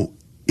 No,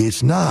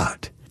 it's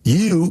not.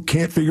 You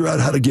can't figure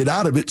out how to get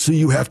out of it, so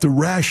you have to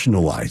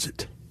rationalize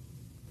it.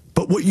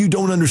 But what you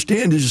don't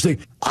understand is you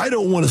say, I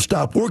don't want to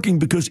stop working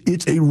because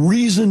it's a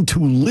reason to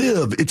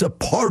live. It's a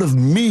part of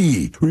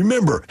me.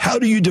 Remember, how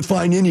do you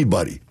define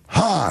anybody?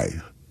 Hi,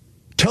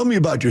 tell me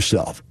about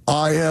yourself.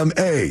 I am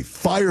a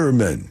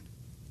fireman,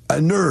 a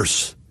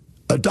nurse,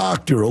 a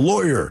doctor, a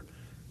lawyer,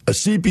 a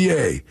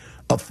CPA,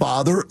 a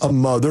father, a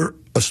mother,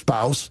 a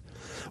spouse.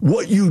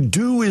 What you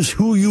do is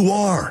who you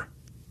are.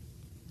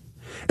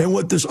 And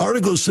what this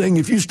article is saying,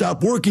 if you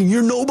stop working,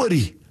 you're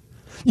nobody.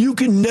 You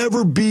can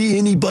never be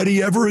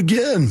anybody ever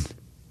again,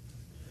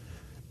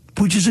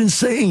 which is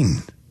insane.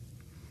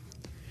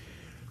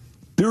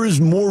 There is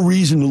more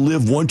reason to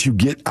live once you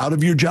get out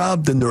of your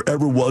job than there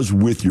ever was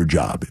with your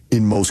job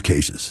in most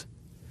cases.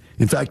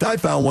 In fact, I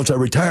found once I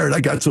retired, I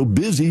got so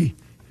busy,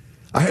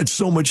 I had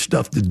so much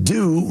stuff to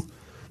do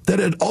that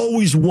I'd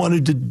always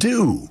wanted to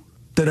do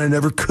that I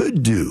never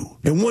could do.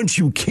 And once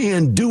you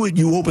can do it,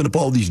 you open up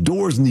all these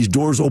doors, and these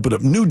doors open up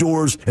new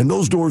doors, and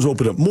those doors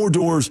open up more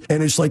doors,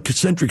 and it's like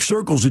concentric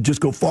circles that just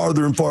go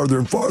farther and farther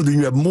and farther.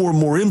 You have more and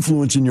more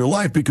influence in your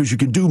life because you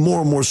can do more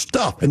and more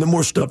stuff. And the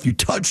more stuff you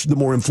touch, the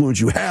more influence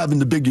you have,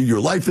 and the bigger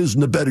your life is,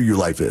 and the better your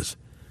life is.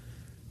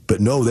 But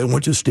no, they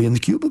want you to stay in the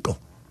cubicle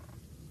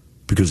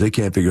because they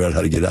can't figure out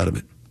how to get out of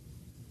it.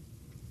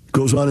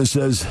 Goes on and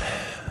says,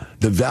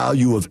 the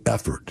value of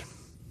effort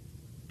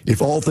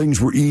If all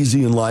things were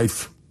easy in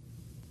life,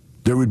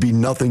 there would be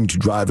nothing to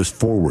drive us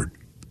forward,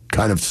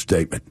 kind of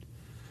statement.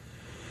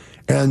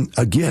 And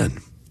again,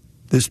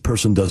 this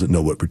person doesn't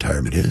know what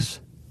retirement is.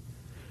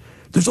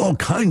 There's all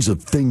kinds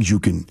of things you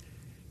can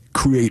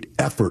create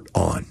effort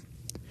on.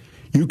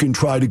 You can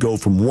try to go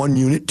from 1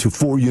 unit to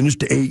 4 units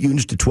to 8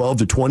 units to 12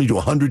 to 20 to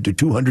 100 to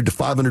 200 to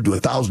 500 to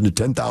 1,000 to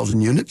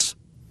 10,000 units.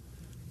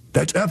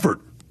 That's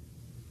effort.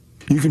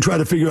 You can try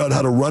to figure out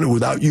how to run it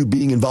without you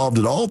being involved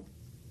at all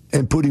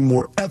and putting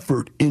more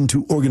effort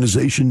into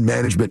organization,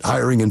 management,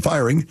 hiring, and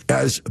firing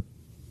as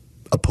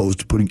opposed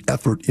to putting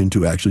effort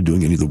into actually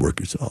doing any of the work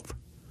yourself.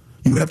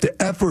 You have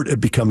to effort at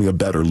becoming a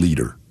better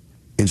leader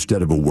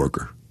instead of a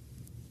worker.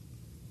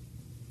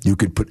 You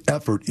could put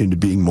effort into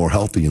being more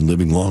healthy and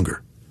living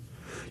longer.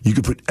 You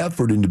could put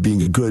effort into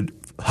being a good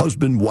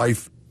husband,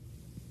 wife,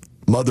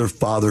 mother,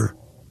 father.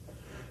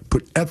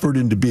 Put effort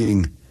into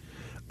being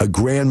a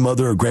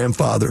grandmother, a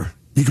grandfather.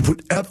 You could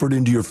put effort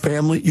into your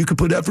family. You could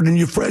put effort into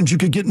your friends. You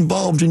could get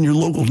involved in your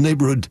local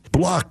neighborhood,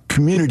 block,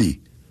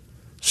 community,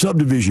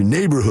 subdivision,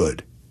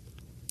 neighborhood,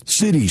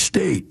 city,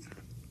 state.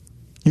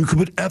 You could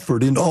put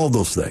effort into all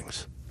those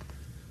things.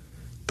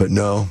 But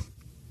no,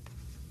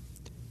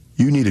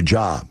 you need a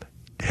job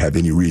to have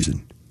any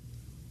reason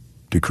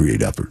to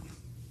create effort.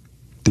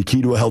 The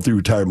key to a healthy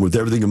retirement, with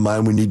everything in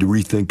mind, we need to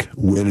rethink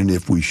when and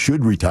if we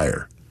should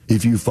retire.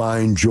 If you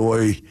find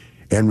joy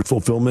and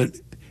fulfillment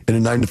in a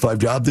 9-to-5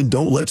 job, then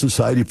don't let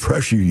society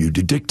pressure you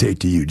to dictate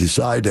to you,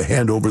 decide to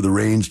hand over the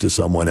reins to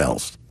someone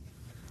else.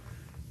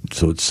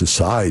 So it's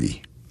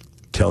society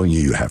telling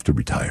you have to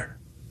retire.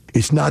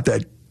 It's not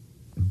that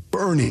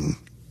burning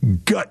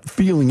gut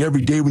feeling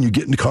every day when you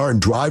get in the car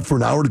and drive for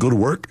an hour to go to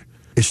work.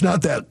 It's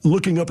not that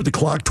looking up at the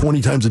clock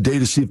 20 times a day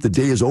to see if the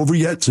day is over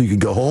yet so you can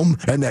go home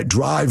and that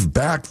drive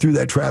back through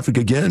that traffic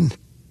again.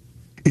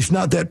 It's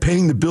not that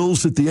paying the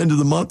bills at the end of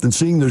the month and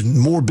seeing there's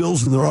more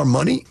bills than there are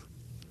money.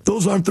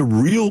 Those aren't the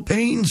real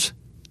pains.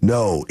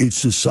 No, it's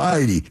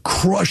society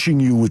crushing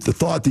you with the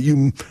thought that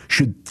you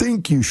should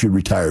think you should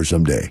retire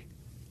someday.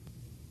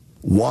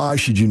 Why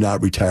should you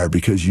not retire?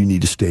 Because you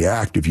need to stay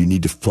active. You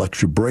need to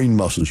flex your brain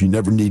muscles. You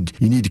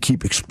need to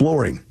keep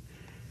exploring.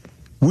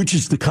 Which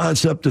is the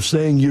concept of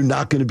saying you're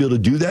not going to be able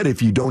to do that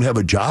if you don't have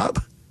a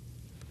job?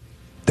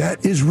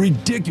 That is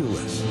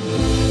ridiculous.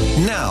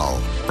 Now,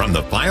 from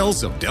the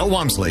files of Del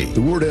Walmsley.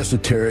 The word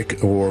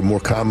esoteric, or more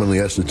commonly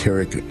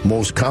esoteric,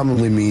 most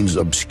commonly means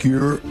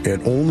obscure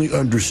and only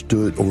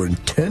understood or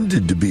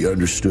intended to be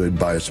understood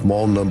by a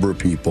small number of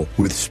people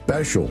with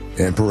special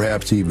and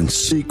perhaps even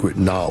secret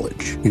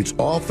knowledge. It's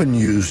often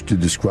used to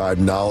describe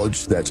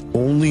knowledge that's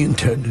only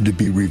intended to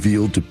be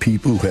revealed to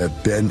people who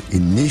have been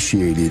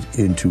initiated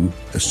into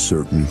a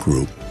certain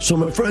group. So,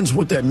 my friends,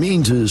 what that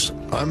means is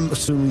I'm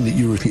assuming that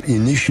you were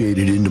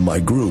initiated into my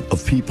group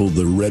of people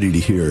that are ready to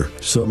hear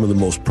some of the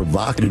most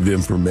provocative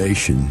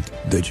information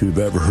that you've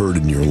ever heard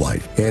in your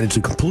life. And it's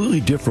a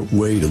completely different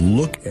way to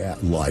look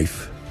at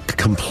life,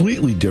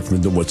 completely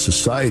different than what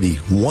society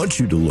wants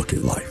you to look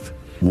at life.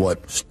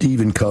 What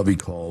Stephen Covey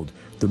called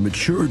the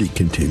maturity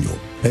continuum.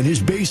 And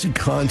his basic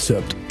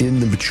concept in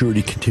the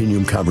maturity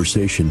continuum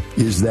conversation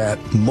is that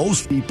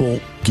most people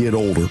get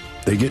older,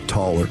 they get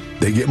taller,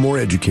 they get more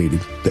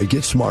educated, they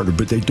get smarter,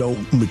 but they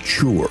don't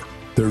mature.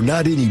 They're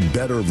not any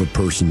better of a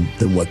person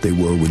than what they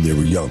were when they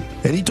were young.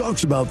 And he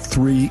talks about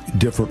 3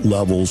 different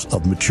levels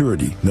of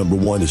maturity. Number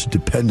 1 is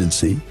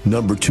dependency.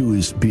 Number 2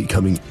 is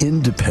becoming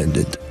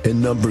independent.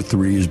 And number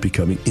 3 is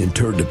becoming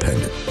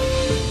interdependent.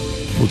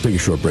 We'll take a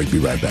short break. Be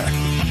right back.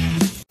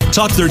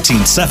 Talk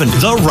 1370,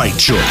 the right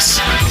choice.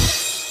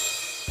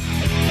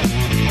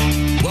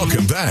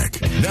 Welcome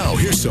back. Now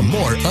here's some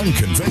more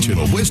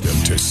unconventional wisdom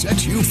to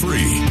set you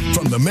free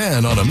from the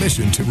man on a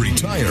mission to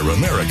retire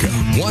America,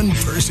 one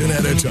person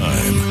at a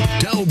time,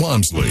 Del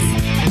Walmsley.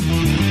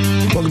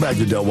 Welcome back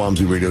to the Del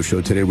Walmsley Radio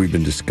Show. Today we've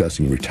been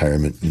discussing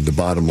retirement. The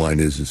bottom line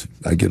is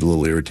I get a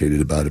little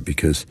irritated about it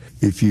because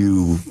if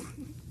you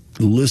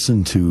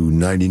listen to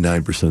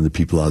 99% of the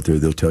people out there,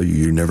 they'll tell you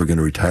you're never going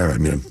to retire. I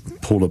mean, I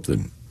pulled up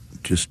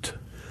just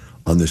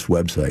on this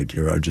website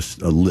here,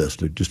 just a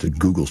list, just a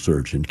Google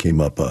search, and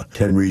came up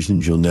 10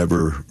 reasons you'll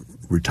never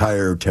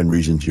retire, 10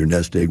 reasons your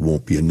nest egg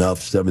won't be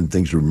enough, 7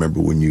 things to remember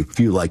when you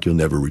feel like you'll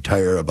never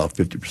retire. About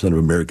 50% of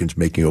Americans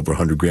making over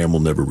 $100,000 will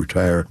never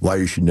retire. Why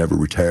you should never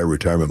retire.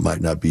 Retirement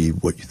might not be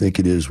what you think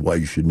it is. Why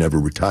you should never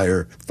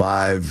retire.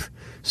 5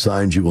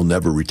 signs you will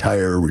never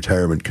retire.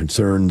 Retirement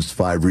concerns.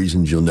 5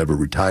 reasons you'll never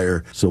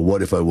retire. So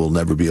what if I will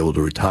never be able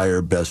to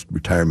retire? Best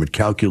retirement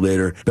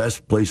calculator.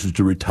 Best places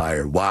to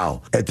retire.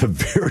 Wow. At the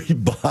very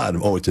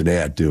bottom, it's an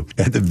ad too.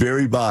 At the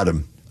very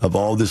bottom of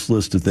all this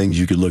list of things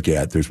you could look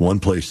at, there's one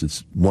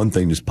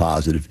thing that's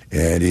positive,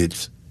 and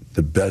it's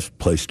the best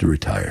place to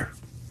retire.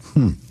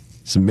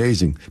 It's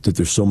amazing that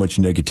there's so much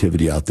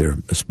negativity out there,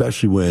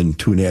 especially when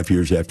 2.5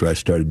 years after I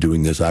started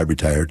doing this, I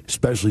retired,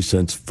 especially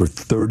since for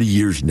 30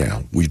 years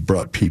now, we've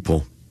brought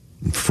people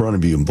in front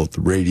of you in both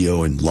the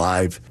radio and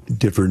live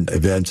different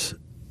events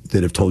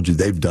that have told you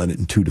they've done it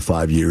in 2 to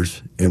 5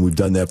 years, and we've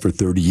done that for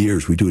 30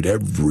 years. We do it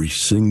every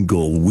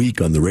single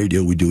week on the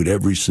radio. We do it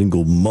every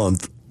single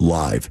month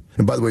live.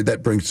 And by the way,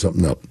 that brings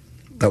something up.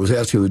 I was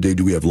asked the other day,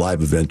 do we have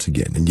live events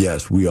again? And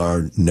yes, we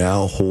are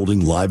now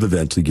holding live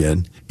events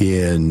again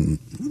in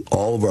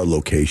all of our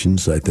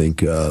locations. I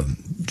think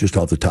just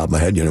off the top of my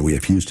head, we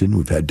have Houston,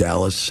 we've had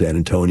Dallas, San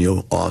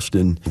Antonio,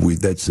 Austin.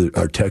 That's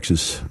our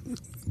Texas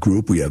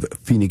group. We have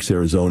Phoenix,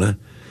 Arizona,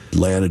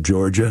 Atlanta,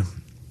 Georgia,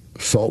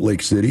 Salt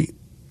Lake City,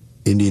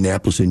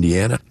 Indianapolis,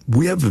 Indiana.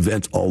 We have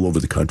events all over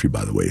the country,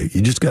 by the way.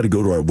 You just got to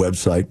go to our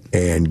website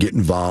and get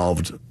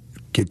involved,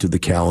 get to the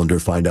calendar,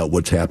 find out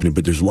what's happening.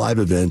 But there's live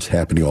events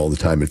happening all the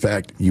time. In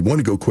fact, you want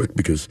to go quick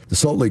because the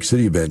Salt Lake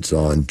City event's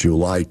on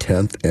July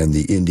 10th and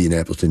the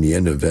Indianapolis,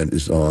 Indiana event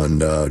is on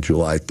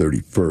July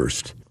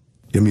 31st.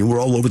 I mean, we're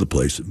all over the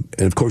place.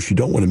 And, of course, you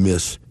don't want to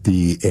miss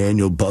the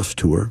annual bus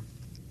tour,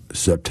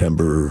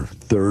 September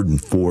 3rd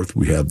and 4th.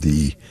 We have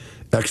the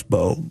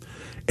Expo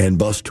and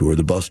bus tour.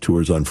 The bus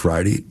tour is on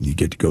Friday. You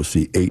get to go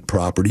see 8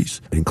 properties.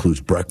 It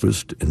includes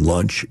breakfast and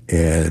lunch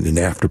and an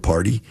after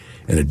party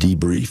and a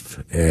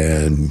debrief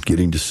and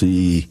getting to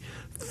see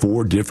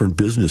 4 different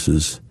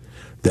businesses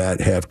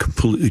that have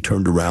completely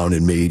turned around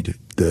and made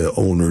the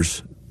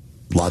owners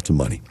lots of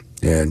money.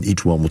 And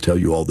each one will tell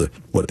you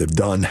what they've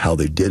done, how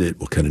they did it,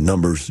 what kind of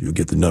numbers. You'll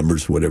get the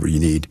numbers, whatever you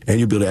need. And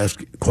you'll be able to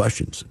ask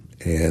questions,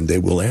 and they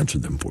will answer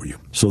them for you.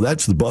 So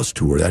that's the bus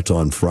tour. That's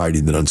on Friday.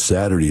 Then on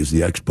Saturday is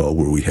the Expo,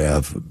 where we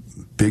have a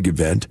big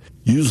event.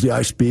 Usually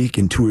I speak,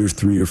 and 2 or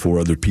 3 or 4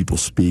 other people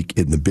speak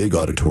in the big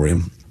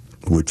auditorium,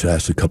 which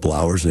lasts a couple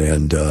hours,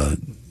 and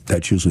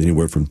that's usually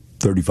anywhere from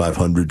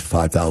 3,500 to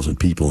 5,000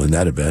 people in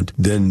that event.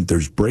 Then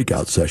there's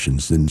breakout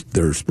sessions. And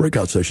there's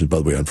breakout sessions, by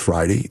the way, on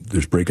Friday.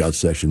 There's breakout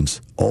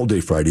sessions all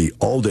day Friday,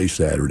 all day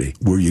Saturday,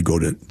 where you go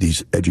to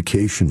these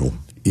educational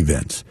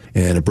events.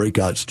 And a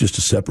breakout's just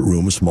a separate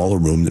room, a smaller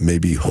room that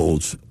maybe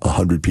holds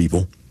 100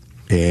 people.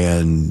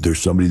 And there's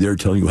somebody there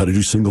telling you how to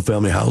do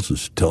single-family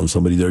houses,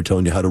 somebody there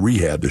telling you how to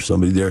rehab. There's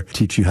somebody there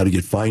teaching you how to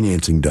get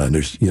financing done.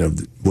 There's,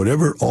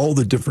 whatever, all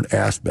the different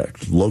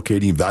aspects,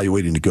 locating,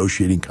 evaluating,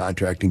 negotiating,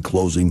 contracting,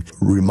 closing,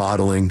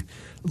 remodeling,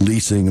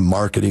 leasing,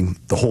 marketing,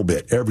 the whole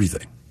bit,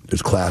 everything.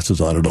 There's classes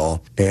on it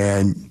all.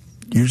 And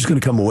you're just going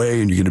to come away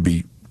and you're going to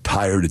be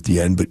tired at the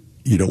end, but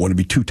you don't want to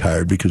be too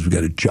tired because we've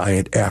got a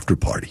giant after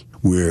party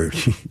where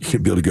you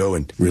can be able to go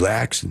and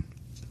relax and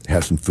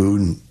have some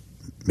food and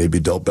maybe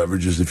adult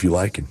beverages if you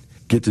like, and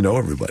get to know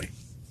everybody.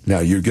 Now,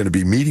 you're going to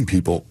be meeting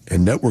people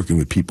and networking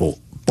with people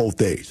both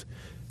days,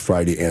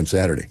 Friday and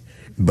Saturday.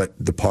 But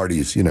the party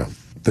is,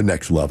 the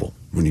next level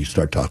when you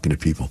start talking to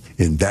people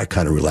in that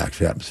kind of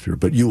relaxed atmosphere.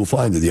 But you will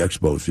find that the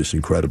Expo is just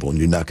incredible, and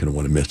you're not going to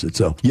want to miss it.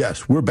 So,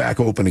 yes, we're back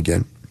open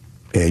again,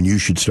 and you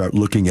should start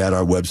looking at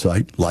our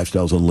website,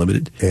 Lifestyles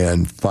Unlimited,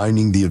 and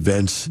finding the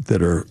events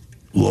that are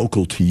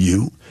local to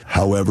you.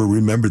 However,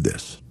 remember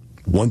this.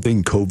 One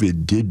thing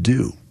COVID did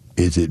do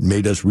is it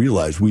made us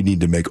realize we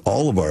need to make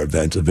all of our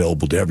events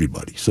available to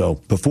everybody. So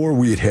before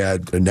we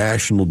had a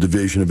national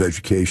division of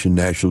education,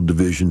 national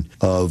division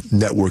of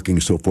networking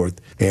and so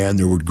forth, and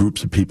there were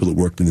groups of people that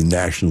worked in the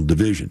national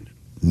division.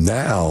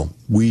 Now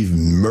we've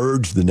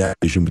merged the national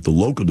division with the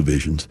local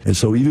divisions. And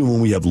so even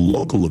when we have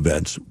local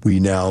events, we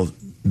now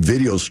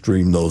video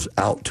stream those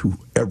out to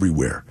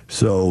everywhere.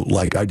 So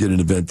like I did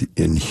an event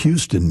in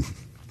Houston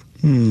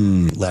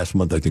last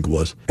month, I think it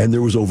was, and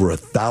there was over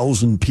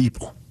 1,000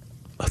 people.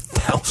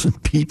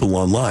 1,000 people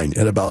online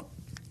and about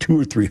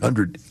 200 or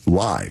 300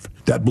 live.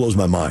 That blows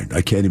my mind.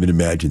 I can't even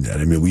imagine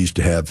that. I mean, we used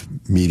to have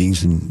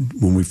meetings, and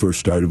when we first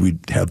started, we'd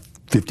have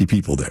 50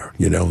 people there,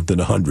 then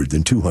 100,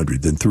 then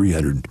 200, then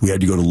 300. We had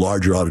to go to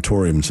larger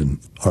auditoriums, and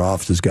our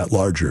offices got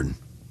larger. And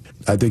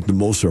I think the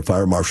most our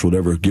fire marshal would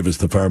ever give us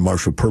the fire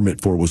marshal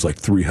permit for was like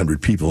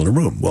 300 people in a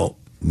room. Well,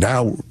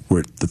 now we're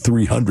at the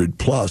 300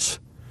 plus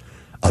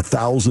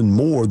 1,000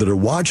 more that are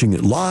watching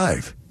it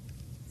live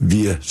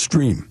via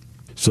stream.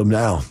 So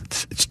now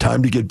it's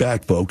time to get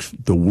back, folks.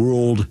 The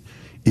world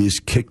is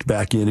kicked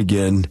back in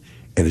again,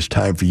 and it's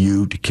time for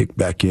you to kick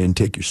back in,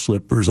 take your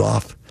slippers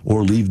off,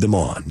 or leave them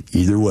on.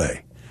 Either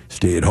way,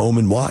 stay at home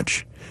and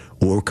watch,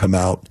 or come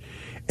out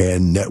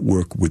and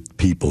network with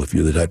people. If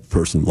you're the type of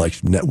person that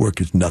likes to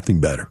network, it's nothing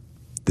better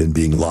than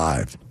being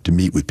live, to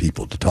meet with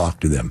people, to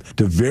talk to them,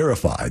 to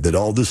verify that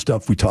all this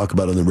stuff we talk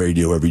about on the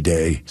radio every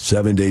day,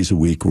 7 days a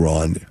week, we're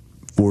on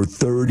for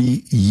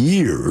 30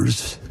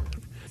 years,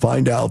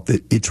 find out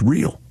that it's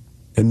real.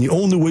 And the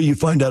only way you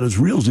find out it's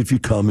real is if you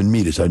come and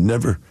meet us. I'd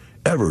never,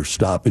 ever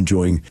stop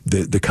enjoying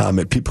the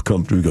comment. People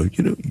come to me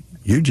and go,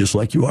 you're just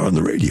like you are on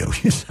the radio.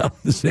 You sound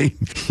the same.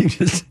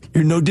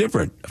 You're no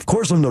different. Of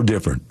course I'm no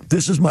different.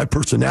 This is my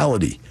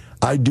personality.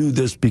 I do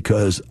this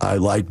because I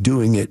like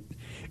doing it,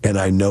 and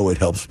I know it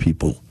helps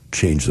people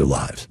change their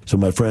lives. So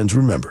my friends,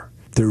 remember,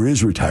 there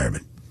is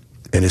retirement.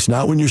 And it's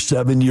not when you're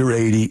 70 or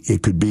 80.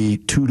 It could be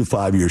 2 to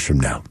 5 years from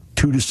now,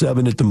 2 to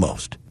 7 at the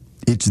most.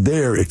 It's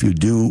there if you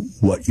do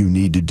what you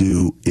need to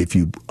do, if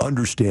you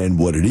understand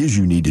what it is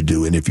you need to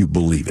do, and if you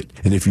believe it.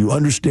 And if you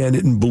understand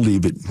it and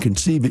believe it and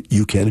conceive it,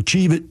 you can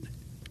achieve it.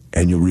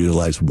 and you'll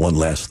realize one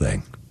last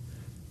thing.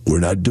 We're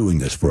not doing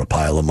this for a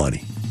pile of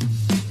money.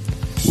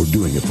 We're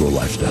doing it for a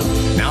lifestyle.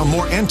 Now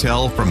more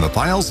intel from the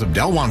files of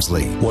Del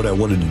Walmsley. What I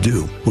wanted to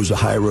do was to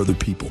hire other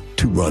people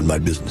to run my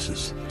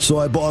businesses. So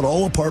I bought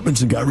all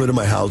apartments and got rid of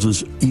my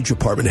houses. Each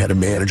apartment had a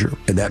manager,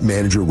 and that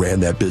manager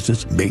ran that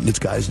business, maintenance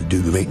guys to do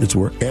the maintenance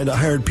work. And I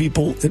hired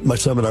people at my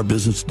seminar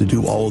business to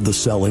do all of the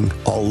selling,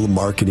 all of the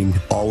marketing,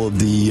 all of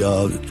the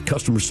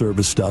customer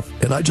service stuff.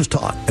 And I just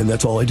taught, and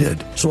that's all I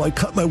did. So I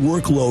cut my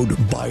workload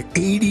by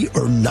 80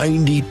 or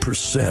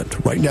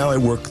 90%. Right now I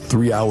work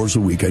 3 hours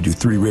a week. I do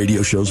 3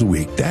 radio shows a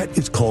week. That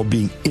is called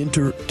being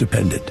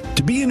interdependent.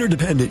 To be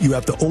interdependent, you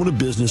have to own a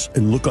business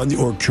and look on the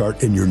org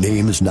chart and your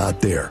name is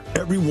not there.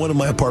 Every one of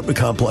my apartment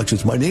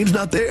complexes, my name's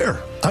not there.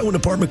 I own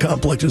apartment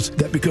complexes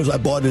that because I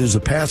bought it as a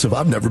passive,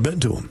 I've never been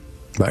to them,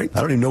 right?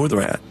 I don't even know where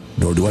they're at,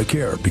 nor do I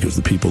care because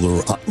the people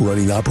that are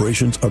running the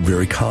operations are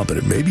very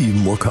competent, maybe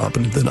even more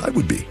competent than I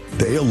would be.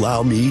 They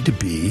allow me to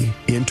be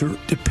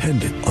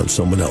interdependent on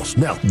someone else.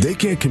 Now, they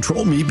can't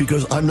control me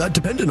because I'm not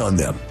dependent on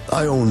them.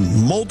 I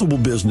own multiple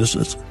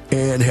businesses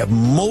and have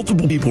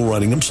multiple people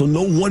running them, so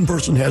no one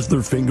person has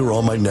their finger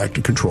on my neck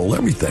to control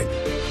everything.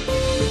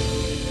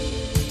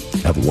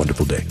 Have a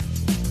wonderful day.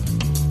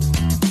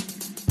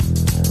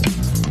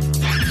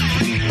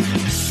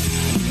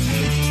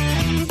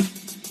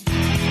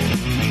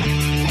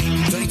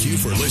 Thank you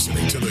for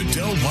listening to the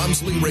Del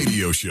Walmsley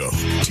Radio Show,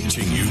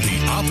 teaching you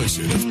the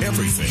opposite of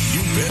everything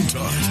you've been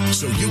taught,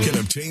 so you can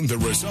obtain the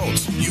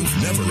results you've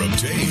never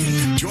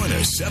obtained. Join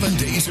us 7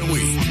 days a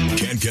week.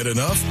 Can't get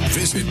enough?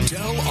 Visit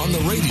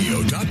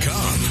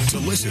DelOnTheRadio.com to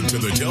listen to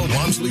the Del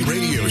Walmsley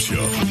Radio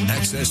Show,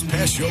 access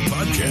past show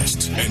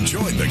podcasts, and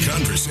join the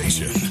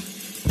conversation.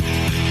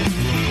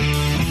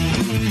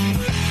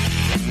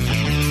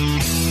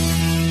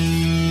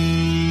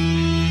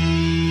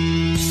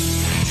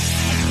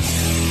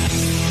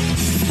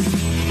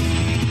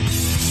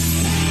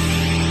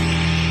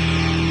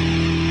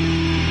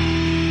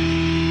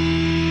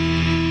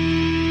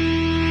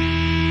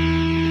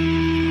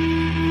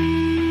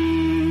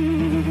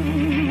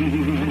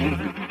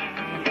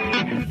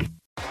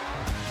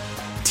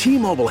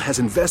 T-Mobile has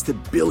invested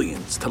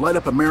billions to light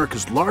up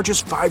America's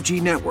largest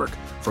 5G network,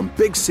 from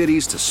big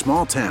cities to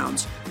small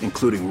towns,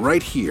 including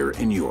right here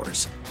in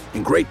yours.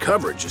 And great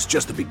coverage is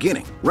just the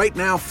beginning. Right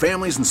now,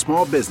 families and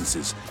small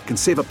businesses can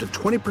save up to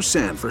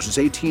 20% versus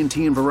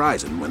AT&T and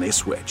Verizon when they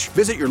switch.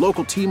 Visit your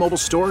local T-Mobile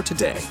store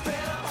today.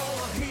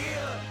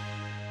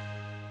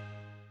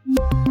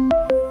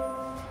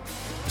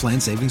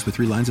 Plan savings with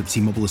 3 lines of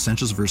T-Mobile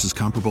Essentials versus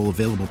comparable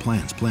available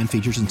plans. Plan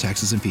features and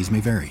taxes and fees may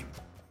vary.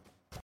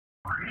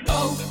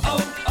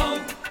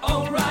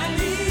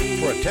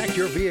 Protect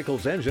your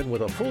vehicle's engine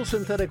with a full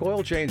synthetic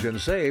oil change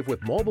and save with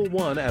Mobil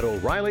 1 at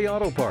O'Reilly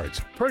Auto Parts.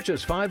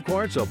 Purchase 5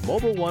 quarts of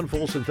Mobil 1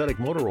 full synthetic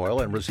motor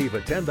oil and receive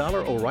a $10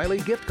 O'Reilly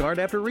gift card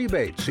after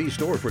rebate. See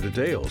store for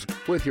details.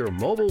 With your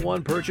Mobil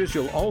 1 purchase,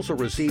 you'll also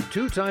receive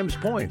 2 times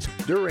points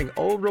during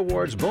O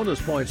Rewards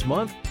Bonus Points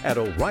Month at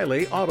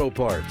O'Reilly Auto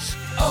Parts.